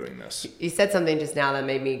why I'm doing this. You said something just now that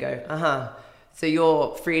made me go, So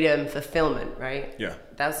your freedom fulfillment, right? Yeah.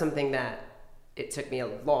 That was something that it took me a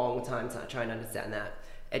long time to try and understand that.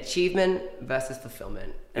 Achievement versus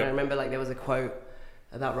fulfillment. And I remember like there was a quote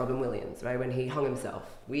about Robin Williams, right? When he hung himself.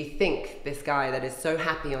 We think this guy that is so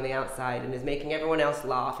happy on the outside and is making everyone else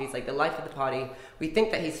laugh, he's like the life of the party. We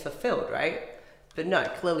think that he's fulfilled, right? But no,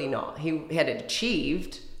 clearly not. He had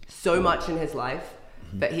achieved so much in his life,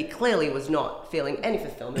 but he clearly was not feeling any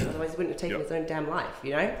fulfillment. Otherwise he wouldn't have taken his own damn life,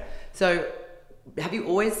 you know? So have you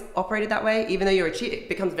always operated that way? Even though it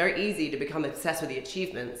becomes very easy to become obsessed with the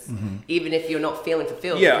achievements, even if you're not feeling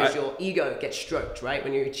fulfilled because your ego gets stroked, right?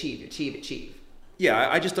 When you achieve. Yeah,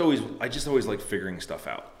 I just always like figuring stuff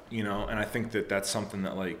out, you know, and I think that that's something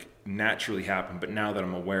that like naturally happened. But now that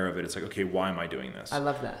I'm aware of it, it's like, okay, why am I doing this? I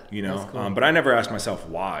love that. You know, That's cool. But I never asked myself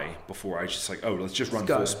why before. I was just like, oh, let's just run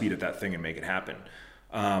full speed at that thing and make it happen.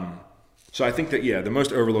 So I think that, the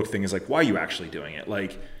most overlooked thing is like, why are you actually doing it?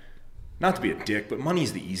 Like, not to be a dick, but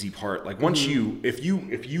money's the easy part. Like once if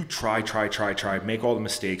you try, make all the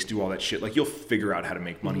mistakes, do all that shit, like you'll figure out how to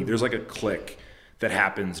make money. There's like a click that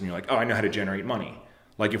happens and you're like, oh, I know how to generate money.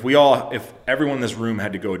 Like if everyone in this room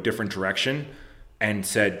had to go a different direction and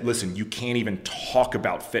said, listen, you can't even talk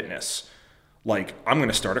about fitness. Like I'm going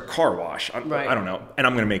to start a car wash. I don't know. And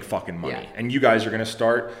I'm going to make fucking money. Yeah. And you guys are going to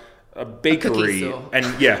start a bakery. A and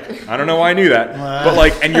I don't know why I knew that, but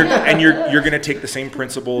like, and you're going to take the same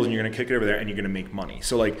principles and you're going to kick it over there and you're going to make money.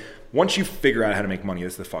 So like once you figure out how to make money,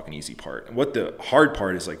 that's the fucking easy part. And what the hard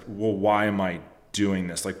part is like, well, why am I doing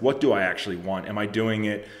this? Like, what do I actually want? Am I doing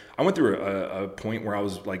it? I went through a point where I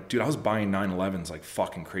was like, dude, I was buying 911s like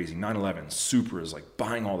fucking crazy. 911s, Supras, like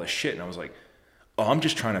buying all this shit. And I was like, oh, I'm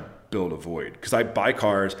just trying to build a void. Because I buy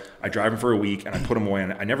cars, I drive them for a week, and I put them away,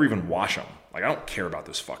 and I never even wash them. Like, I don't care about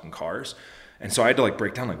those fucking cars. And so I had to like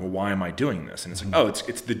break down, like, well, why am I doing this? And it's like, oh,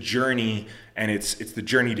 it's the journey, and it's the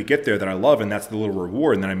journey to get there that I love, and that's the little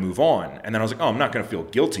reward, and then I move on. And then I was like, oh, I'm not going to feel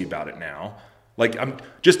guilty about it now. Like, I'm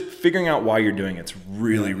just figuring out why you're doing it's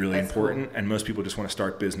really, really important. Cool. And most people just want to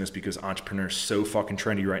start business because entrepreneur's so fucking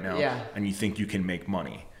trendy right now. Yeah. And you think you can make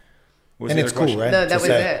money. And it's cool, right? No, that was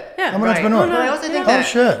it. Yeah, I'm an entrepreneur. I also think that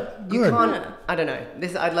shit. Good. You can't, I don't know.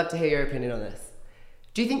 I'd love to hear your opinion on this.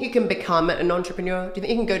 Do you think you can become an entrepreneur? Do you think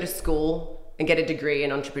you can go to school and get a degree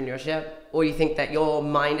in entrepreneurship? Or you think that your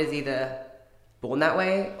mind is either born that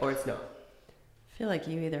way or it's not? I feel like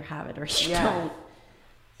you either have it or you don't.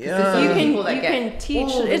 Yeah. You can teach.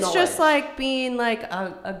 It's just like being like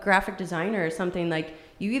a graphic designer or something. Like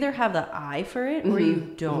you either have the eye for it or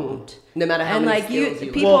you don't. No matter how many skills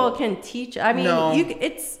you people can teach. I mean,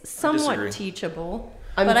 it's somewhat teachable.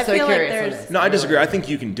 But I feel like there's I disagree. I think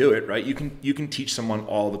you can do it, right? You can teach someone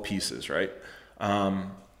all the pieces, right?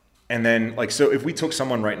 And then, like, so if we took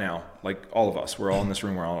someone right now, like all of us, we're all in this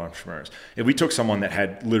room, we're all entrepreneurs. If we took someone that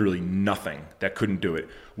had literally nothing, that couldn't do it,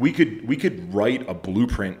 we could write a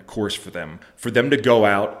blueprint course for them to go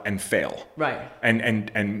out and fail. Right.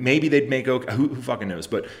 And maybe they'd make okay, who fucking knows?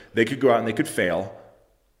 But they could go out and they could fail.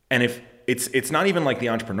 And if it's not even like the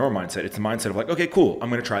entrepreneur mindset, it's the mindset of like, okay, cool, I'm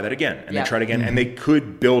going to try that again, and then try it again, and they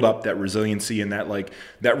could build up that resiliency and that like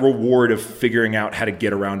that reward of figuring out how to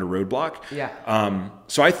get around a roadblock. Yeah.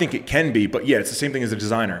 So I think it can be, but it's the same thing as a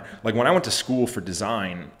designer. Like when I went to school for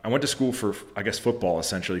design, I went to school for, I guess, football,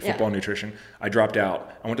 essentially, football and nutrition. I dropped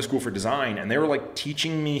out. I went to school for design, and they were like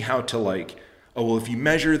teaching me how to like, oh, well, if you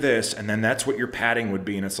measure this, and then that's what your padding would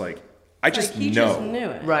be, and it's like, I just he know. Just knew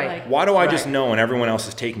it. Right. Like, why do I just know and everyone else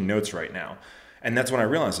is taking notes right now? And that's when I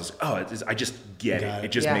realized, I was like, oh, I just get it.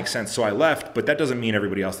 It just makes sense. So I left, but that doesn't mean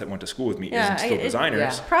everybody else that went to school with me isn't still designers.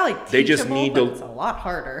 It's probably teachable, they just need to, it's a lot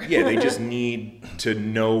harder. Yeah, they just need to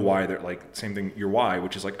know why they're like, same thing, your why,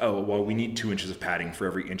 which is like, oh, well, we need 2 inches of padding for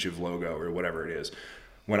every inch of logo or whatever it is,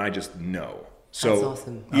 when I just know. So that's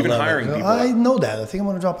awesome. Even hiring people. I know that. I think I'm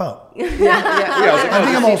going to drop out. I was like, I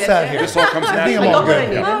think I'm all set here. This all comes naturally. I think I'm all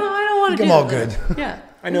good. I don't want to do I'm all good. Yeah.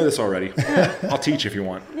 I know this already. I'll teach if you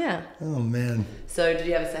want. Yeah. Oh man. So did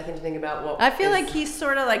you have a second to think about what? I feel is- like he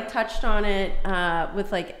sort of like touched on it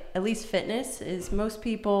with like at least fitness is most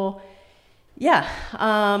people,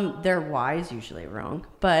 their why is usually wrong,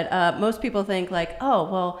 but most people think like, oh,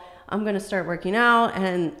 well, I'm going to start working out.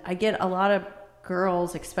 And I get a lot of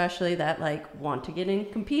girls, especially that like want to get in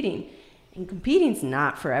competing, and competing's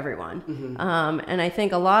not for everyone. And I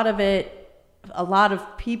think a lot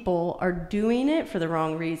of people are doing it for the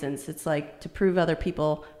wrong reasons. It's like to prove other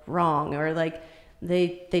people wrong, or like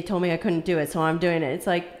they told me I couldn't do it, so I'm doing it. It's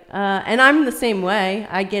like, and I'm the same way.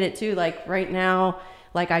 I get it too. Like right now,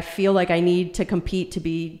 like I feel like I need to compete to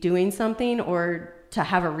be doing something or to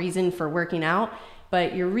have a reason for working out.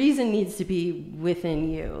 But your reason needs to be within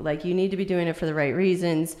you. Like you need to be doing it for the right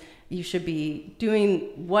reasons. You should be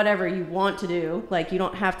doing whatever you want to do. Like you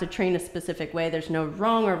don't have to train a specific way. There's no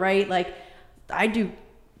wrong or right. Like I do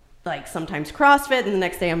like sometimes CrossFit, and the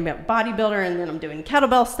next day I'm a bodybuilder, and then I'm doing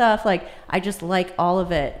kettlebell stuff. Like I just like all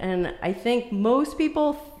of it. And I think most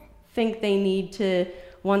people think they need to,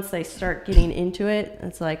 once they start getting into it,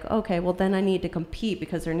 it's like, okay, well then I need to compete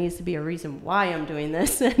because there needs to be a reason why I'm doing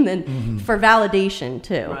this. And then for validation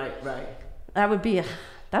too. Right.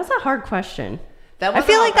 That's a hard question. That I was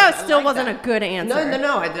feel a like hard that one. I still like wasn't that. a good answer.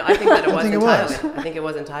 No. I think that it was think it entirely. was. I think it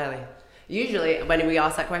was entirely. Usually, when we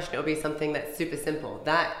ask that question, it'll be something that's super simple.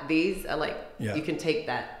 These are like you can take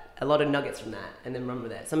that a lot of nuggets from that and then run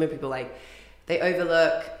with it. Some people like they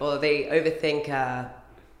overlook or they overthink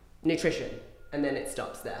nutrition, and then it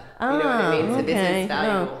stops there. You know what I mean? So this is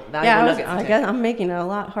valuable. Nuggets to I take. guess I'm making it a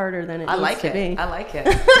lot harder than it I needs like to it. be. I like it.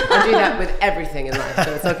 I do that with everything in life,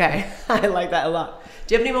 so it's okay. I like that a lot.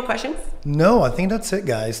 Do you have any more questions? No, I think that's it,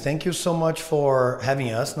 guys. Thank you so much for having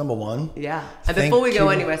us. Number one. Yeah. And Thank before we go you.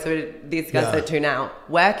 anywhere, so these guys Yeah. don't tune out,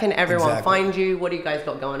 where can everyone Exactly. find you? What do you guys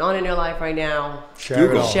got going on in your life right now?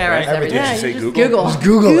 Share it all. Share us right? everything. Did Yeah, you say you just Google? Google. Just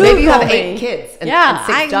Google it. Maybe you have Google 8 me. kids and, Yeah, and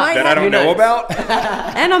 6 I ducks. might That I Who don't know knows?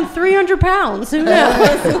 about. And I'm 300 pounds. Who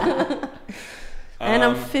knows? And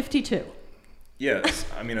I'm 52. Yes,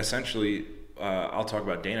 I mean, essentially, I'll talk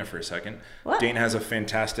about Dana for a second. What? Dana has a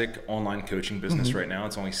fantastic online coaching business right now.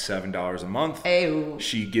 It's only $7 a month. Ew.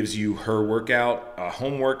 She gives you her workout, a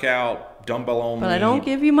home workout, dumbbell only. But I don't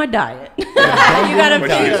give you my diet. you gotta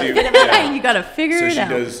But she figure gives you- yeah. you gotta figure So it she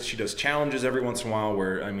out. she does challenges every once in a while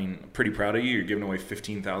where, I mean, pretty proud of you. You're giving away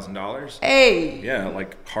 $15,000. Hey. Yeah,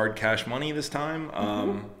 like hard cash money this time.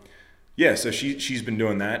 Yeah, so she's been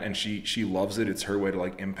doing that, and she loves it. It's her way to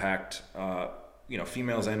like impact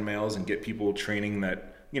females and males and get people training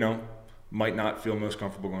that might not feel most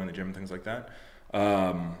comfortable going to the gym and things like that.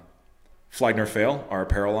 Flagner Fail, our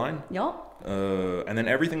apparel line. Yup. And then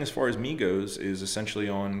everything as far as me goes is essentially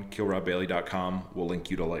on KillRobBailey.com. We'll link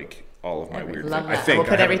you to like all of my weird Love things. that. I think We'll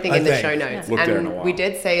put everything in the I show think. notes. Looked there in a And while. we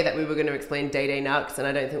did say that we were going to explain Day Day Nux, and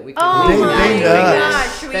I don't think we can. Oh Day my Day gosh!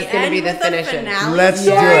 Nux. Should we That's gonna end be the with finishing. finale? Let's do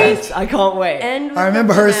Yes, it. I can't wait. End with I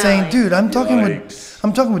remember the her finale. saying, "Dude, I'm talking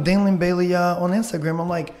Yikes. with Daniel Bailey on Instagram." I'm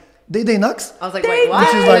like, "Day Nux." I was like, wait, what?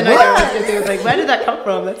 She's like, And I what? was like, where did that come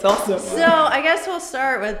from? That's awesome. So I guess we'll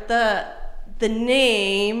start with the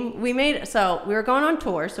name we made. So we were going on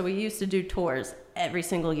tour. So we used to do tours every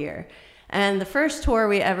single year. And the first tour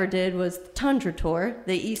we ever did was the Tundra Tour.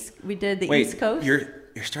 We did the Wait, East Coast. you're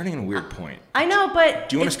starting in a weird point. I know, but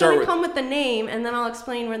Do you wanna it's start going to with- come with the name, and then I'll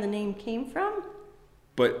explain where the name came from.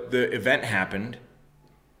 But the event happened.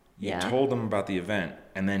 You Yeah. told him about the event,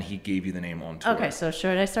 and then he gave you the name on tour. Okay, so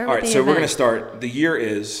should I start All with right, the so we're event? going to start. The year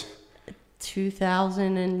is,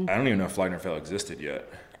 2000 and I don't even know if Flagner Fail existed yet.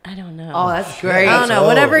 I don't know. Oh, that's great. I don't know. Oh.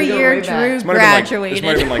 Whatever We go year way back. Drew This might have graduated.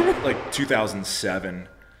 been like 2007.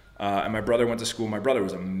 And my brother went to school. My brother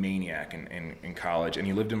was a maniac in college, and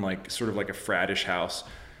he lived in like sort of like a fratish house.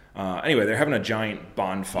 Anyway, they're having a giant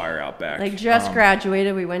bonfire out back. Like just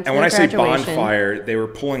graduated, we went to And the when I say graduation. bonfire, they were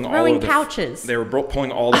pulling all Throwing of the couches. They were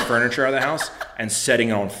pulling all the furniture out of the house and setting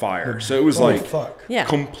it on fire. So it was like fuck. Yeah.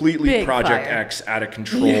 completely Big Project fire. X out of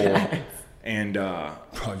control. And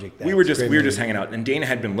Project we were X, just great movie. hanging out, and Dana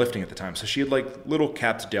had been lifting at the time, so she had like little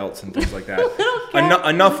capped delts and things like that.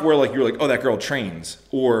 Enough where like you're like, oh, that girl trains,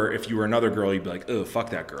 or if you were another girl, you'd be like, oh, fuck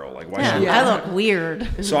that girl, like why? Yeah, Should I look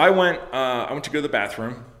weird. So I went to go to the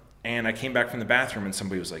bathroom, and I came back from the bathroom, and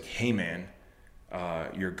somebody was like, hey man,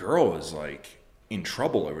 your girl is like in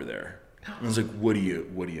trouble over there. And I was like, what do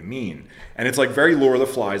you mean? And it's like very Lord of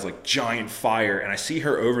the Flies, like giant fire, and I see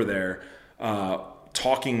her over there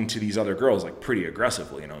talking to these other girls like pretty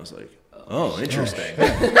aggressively, and I was like, oh, interesting.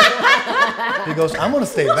 He goes, "I'm gonna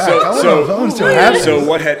stay back. So- I so- want to see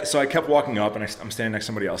what happens." So I kept walking up, and I'm standing next to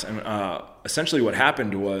somebody else, and essentially what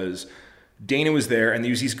happened was Dana was there, and there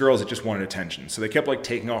was these girls that just wanted attention. So they kept like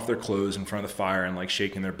taking off their clothes in front of the fire and like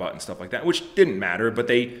shaking their butt and stuff like that, which didn't matter, but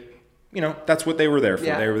they, that's what they were there for.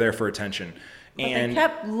 Yeah. They were there for attention. But And they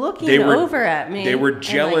kept looking over at me. They were and, like,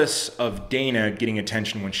 jealous of Dana getting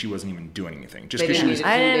attention when she wasn't even doing anything. Just They because she didn't was need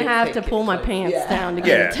I didn't Big have to fake pull my clothes. pants Yeah. down to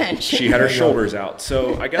get attention. she had her shoulders out.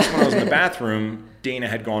 So I guess when I was in the bathroom, Dana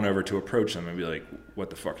had gone over to approach them and be like,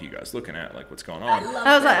 "What the fuck are you guys looking at? Like, what's going on?"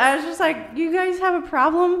 I was just like, you guys have a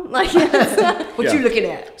problem? Like, What Yeah. you looking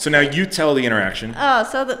at? So now you tell the interaction.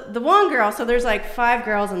 so the one girl, so there's like 5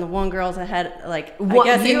 girls and the one girl's ahead, like, I What,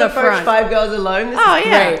 guess you in the approached front. 5 girls alone? This Oh is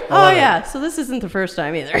yeah. great. Oh yeah. So this isn't the first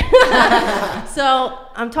time either. So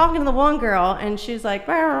I'm talking to the one girl and she's like,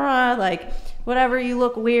 "Rah, rah, rah," like, whatever, you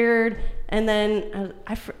look weird. And then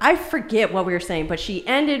I forget what we were saying, but she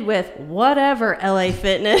ended with whatever LA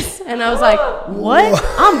Fitness. And I was like, what?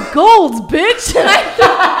 I'm Gold's, bitch. And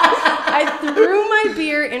I threw my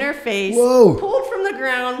beer in her face, Whoa. pulled from the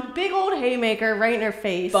ground, big old haymaker right in her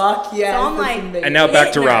face. Fuck yes. So I'm that's like, amazing. And now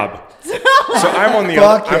back to Rob. So I'm on the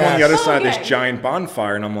Fuck I'm on the yes. other side of Okay. this giant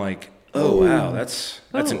bonfire, and I'm like, "Oh wow, this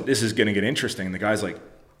is gonna get interesting." And the guy's like,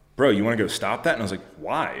 "Bro, you want to go stop that?" And I was like,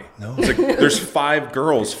 "Why?" No. It's like, "There's 5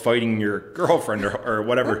 girls fighting your girlfriend or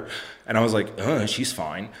whatever," and I was like, "She's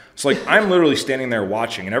fine." So like, I'm literally standing there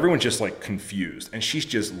watching, and everyone's just like confused, and she's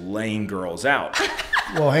just laying girls out.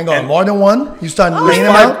 Well, hang on. More than one? You start Oh, laying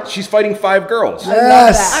them out? She's fighting 5 girls. I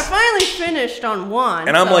Yes. finally finished on one.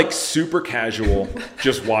 And I'm so- like super casual,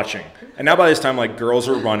 just watching. And now by this time, like girls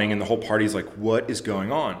are running, and the whole party's like, "What is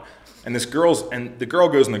going on?" And the girl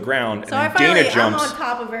goes on the ground, So and I then finally, Dana jumps. I'm on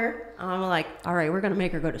top of her. I'm like, all right, we're gonna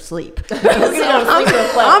make her go to sleep. We're gonna go sleep real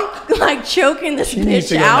quick. I'm like choking this She needs bitch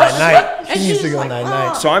to go out. night-night. She And needs she's to go like,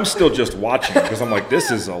 night-night. "Oh." So I'm still just watching because I'm like,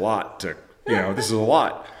 this is a lot to, this is a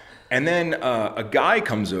lot. And then a guy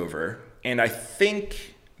comes over, and I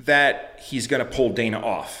think that he's gonna pull Dana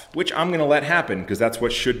off, which I'm gonna let happen because that's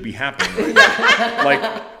what should be happening. Right?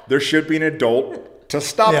 Like there should be an adult to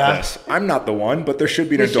stop Yeah. this. I'm not the one, but there should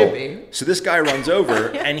be an There should adult. be. So this guy runs over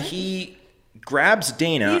and he grabs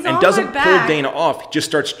Dana He's and on doesn't my pull back. Dana off. He just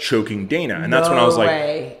starts choking Dana, and that's when I was No like,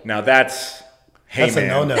 way. now that's hey That's man. a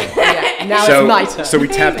no-no. Yeah, now So, it's my turn. so he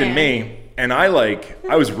Hey, tapped in man. me, and I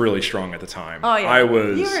was really strong at the time. Oh yeah. I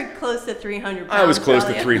was You were close to 300 pounds. I was close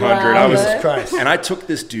to probably. 300. Wow. I was, Jesus Christ. and I took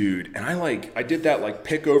this dude, and I did that like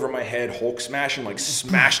pick over my head Hulk smash and like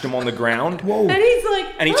smashed him on the ground. Whoa. And he's like,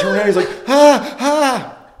 And he turned around, he's like,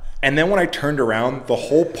 ah. And then when I turned around, the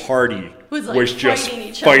whole party Was, was, like, just fighting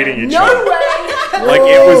each fighting other. each no other. way.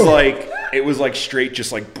 Like it was like straight,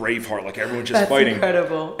 just like Braveheart, like everyone just That's fighting.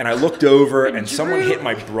 incredible. And I looked over, and someone Drew- hit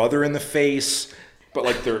my brother in the face, but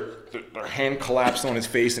like their hand collapsed on his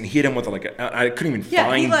face and hit him with like I couldn't even yeah,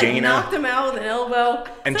 find he like Dana. knocked him out with an elbow.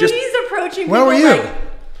 And so just- he's approaching Where people were you? like,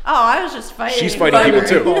 oh, I was just fighting. She's fighting people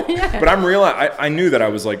too. Yeah. But I knew that I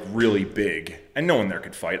was like really big, and no one there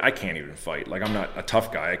could fight. I can't even fight. Like I'm not a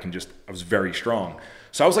tough guy. I was very strong.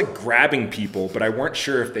 So I was like grabbing people, but I weren't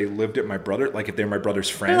sure if they lived at my brother, like if they're my brother's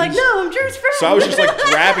friends. They're like, no, I'm Drew's friend. So I was just like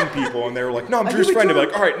grabbing people, and they were like, "No, I'm Drew's friend." They're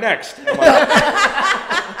like, "All right, next." I'm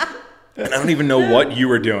like, and I don't even know what you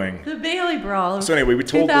were doing. the Bailey Brawl. of So anyway, we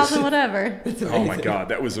told 2000 this. whatever. Oh my god,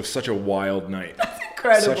 that was such a wild night.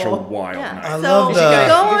 Incredible. Such a wild Yeah. night. I so love we the- go You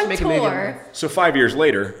should on make a movie on tour. So 5 years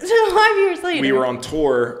later, So 5 years later, we were on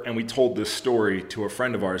tour, and we told this story to a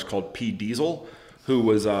friend of ours called P. Diesel, who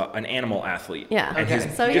was an animal athlete. Yeah. And Okay.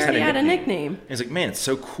 So he just already had a nickname. And he's like, "Man, it's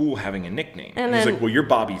so cool having a nickname." And he's then- like, "Well, you're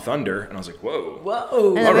Bobby Thunder," and I was like, "Whoa." Whoa.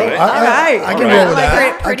 And then All we- right. I can All roll right. with Like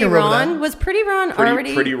that. I Pretty can roll with Ron. that. Was Pretty Ron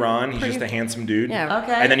already? Pretty Ron. He's just a handsome dude. Yeah.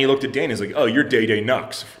 Okay. And then he looked at Dana. He's like, "Oh, you're Day Day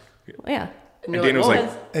Nux." Yeah. And you're Dana was like, like,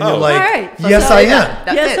 "Oh." And "Oh." you're like, All right. yes, So I That's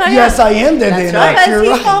am. it. Yes, I am. Yes, I am. Then That's they right. knock. Because You're he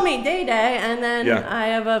right. called me Day Day, and then Yeah. I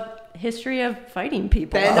have a history of fighting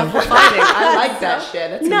people. Fair enough for fighting. I like that shit.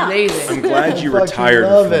 That's No. amazing. I'm glad you Fucking retired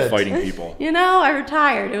love from it. fighting people. You know, I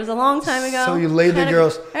retired. It was a long time ago. So you laid the Had a-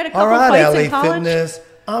 girls. had a All couple right, fights LA in college. Fitness.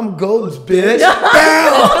 I'm Gold's bitch.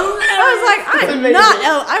 I was like, I'm amazing.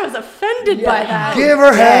 not. I was offended by that. Give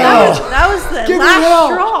her hell. That was the Give her last hell.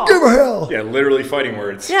 straw. Give her hell. Yeah, literally fighting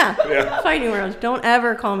words. Yeah. Yeah. Fighting words. Don't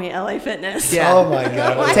ever call me LA Fitness. Yeah. Oh my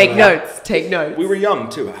god. Take notes. Take notes. We were young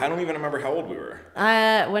too. I don't even remember how old we were.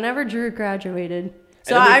 Whenever Drew graduated.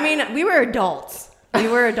 So, And then I mean, we were adults. We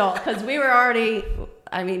were adults because we were already,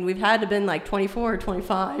 I mean, we've had to been like 24 or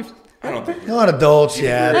 25. I don't think. You're not adults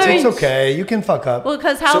yet. I It's mean- okay. You can fuck up. Well,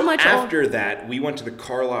 because how So much after that, we went to the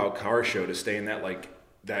Carlisle Car Show to stay in that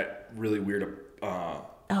really weird. We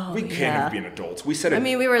can't yeah. even be an adults. We set I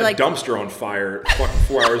mean, we were a like- dumpster on fire fucking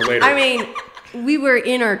 4 hours later. I mean, we were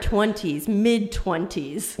in our 20s, mid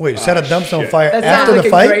 20s. Wait, set a dumpster on shit. fire That after sounds the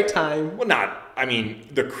like fight? a great time. Well, I mean,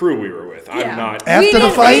 the crew we were with. I'm not. After we the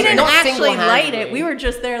didn't, fight? we didn't Not actually light single-handedly. it. We were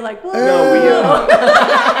just there like, whoa.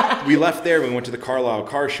 No, we left there. We went to the Carlisle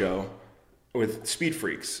Car Show with Speed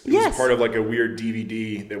Freaks. It Yes. was part of like a weird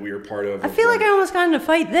DVD that we were part of. I feel like I almost got in a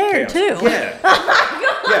fight there too. Yeah.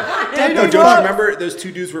 Yeah. No, don't you remember those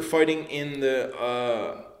two dudes were fighting in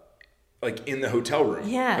the like in the hotel room?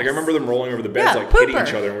 Yes. Like I remember them rolling over the beds, Yeah, like hitting Pooper.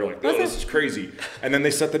 each other, and we were like, "Oh, Wasn't- this is crazy." And then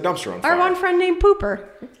they set the dumpster on fire. Our one friend named Pooper.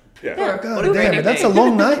 Yeah. God What a great damn it, that's a nickname.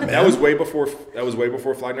 long night, man. That was way before. That was way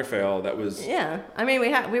before Flagner Fail. That was. Yeah. I mean,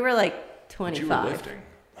 we were like But you were 25. lifting.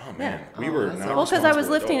 Oh man, Yeah. we were not. Well, because I was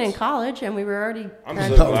responsible lifting in adults. college and we were already. I'm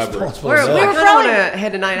kind so of- glad we're. responsible We're- as we well. I were kind of want probably- to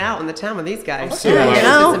head a night out in the town with these guys. so Yeah, glad you we're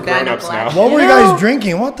know? Some band grown-ups up now. What were you You know- guys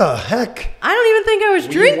drinking? What the heck? I don't even think I was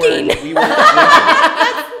drinking. We weren't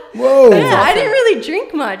drinking. Whoa. Yeah, I didn't really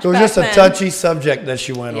drink much. It was back just a then. touchy subject that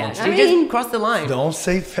she went Yeah, on. she I mean- just crossed the line. Don't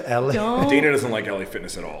say LA. Don't. Dana doesn't like LA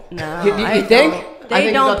Fitness at all. No, You I think? don't. I They think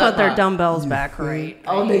you don't got that put their part. dumbbells back right.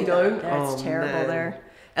 Oh, they don't? That's Oh, terrible man. there.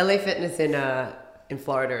 LA Fitness in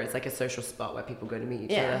Florida is like a social spot where people go to meet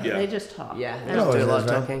each Yeah, other. Yeah. they just talk. Yeah, they It just do always a lot is,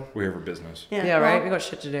 of right? talking. We're here for business. Yeah, right? well, We got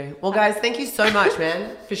shit to do. Well, guys, thank you so much,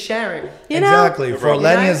 man, for sharing. You know, Exactly. For problem.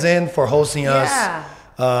 letting You know? us in, for hosting us.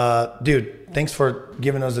 Yeah. Dude, thanks for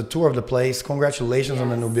giving us a tour of the place. Congratulations on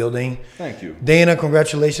the new building. Thank you. Dana,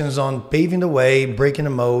 congratulations on paving the way, breaking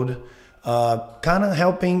the mode, kind of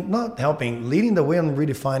leading the way on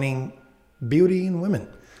redefining beauty in women.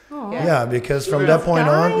 Yeah, because from that point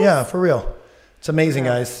on, Guys. yeah, for real. It's amazing,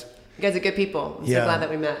 guys. You guys are good people. I'm Yeah. so glad that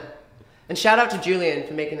we met. And shout out to Julian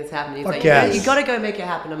for making this happen. He's Fuck like, yes. you got to go make it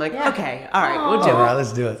happen. I'm like, Yeah. okay, all right, we'll do All right, it.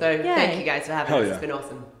 let's do it. So Yay. thank you guys for having Hell us. yeah. It's been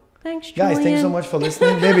awesome. thanks, Guys, Julian. thank you so much for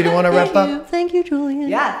listening. Baby, do you want to wrap up? Thank you, Julian.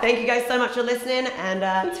 Yeah, thank you guys so much for listening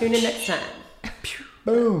and tune in next time.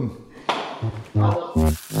 Boom.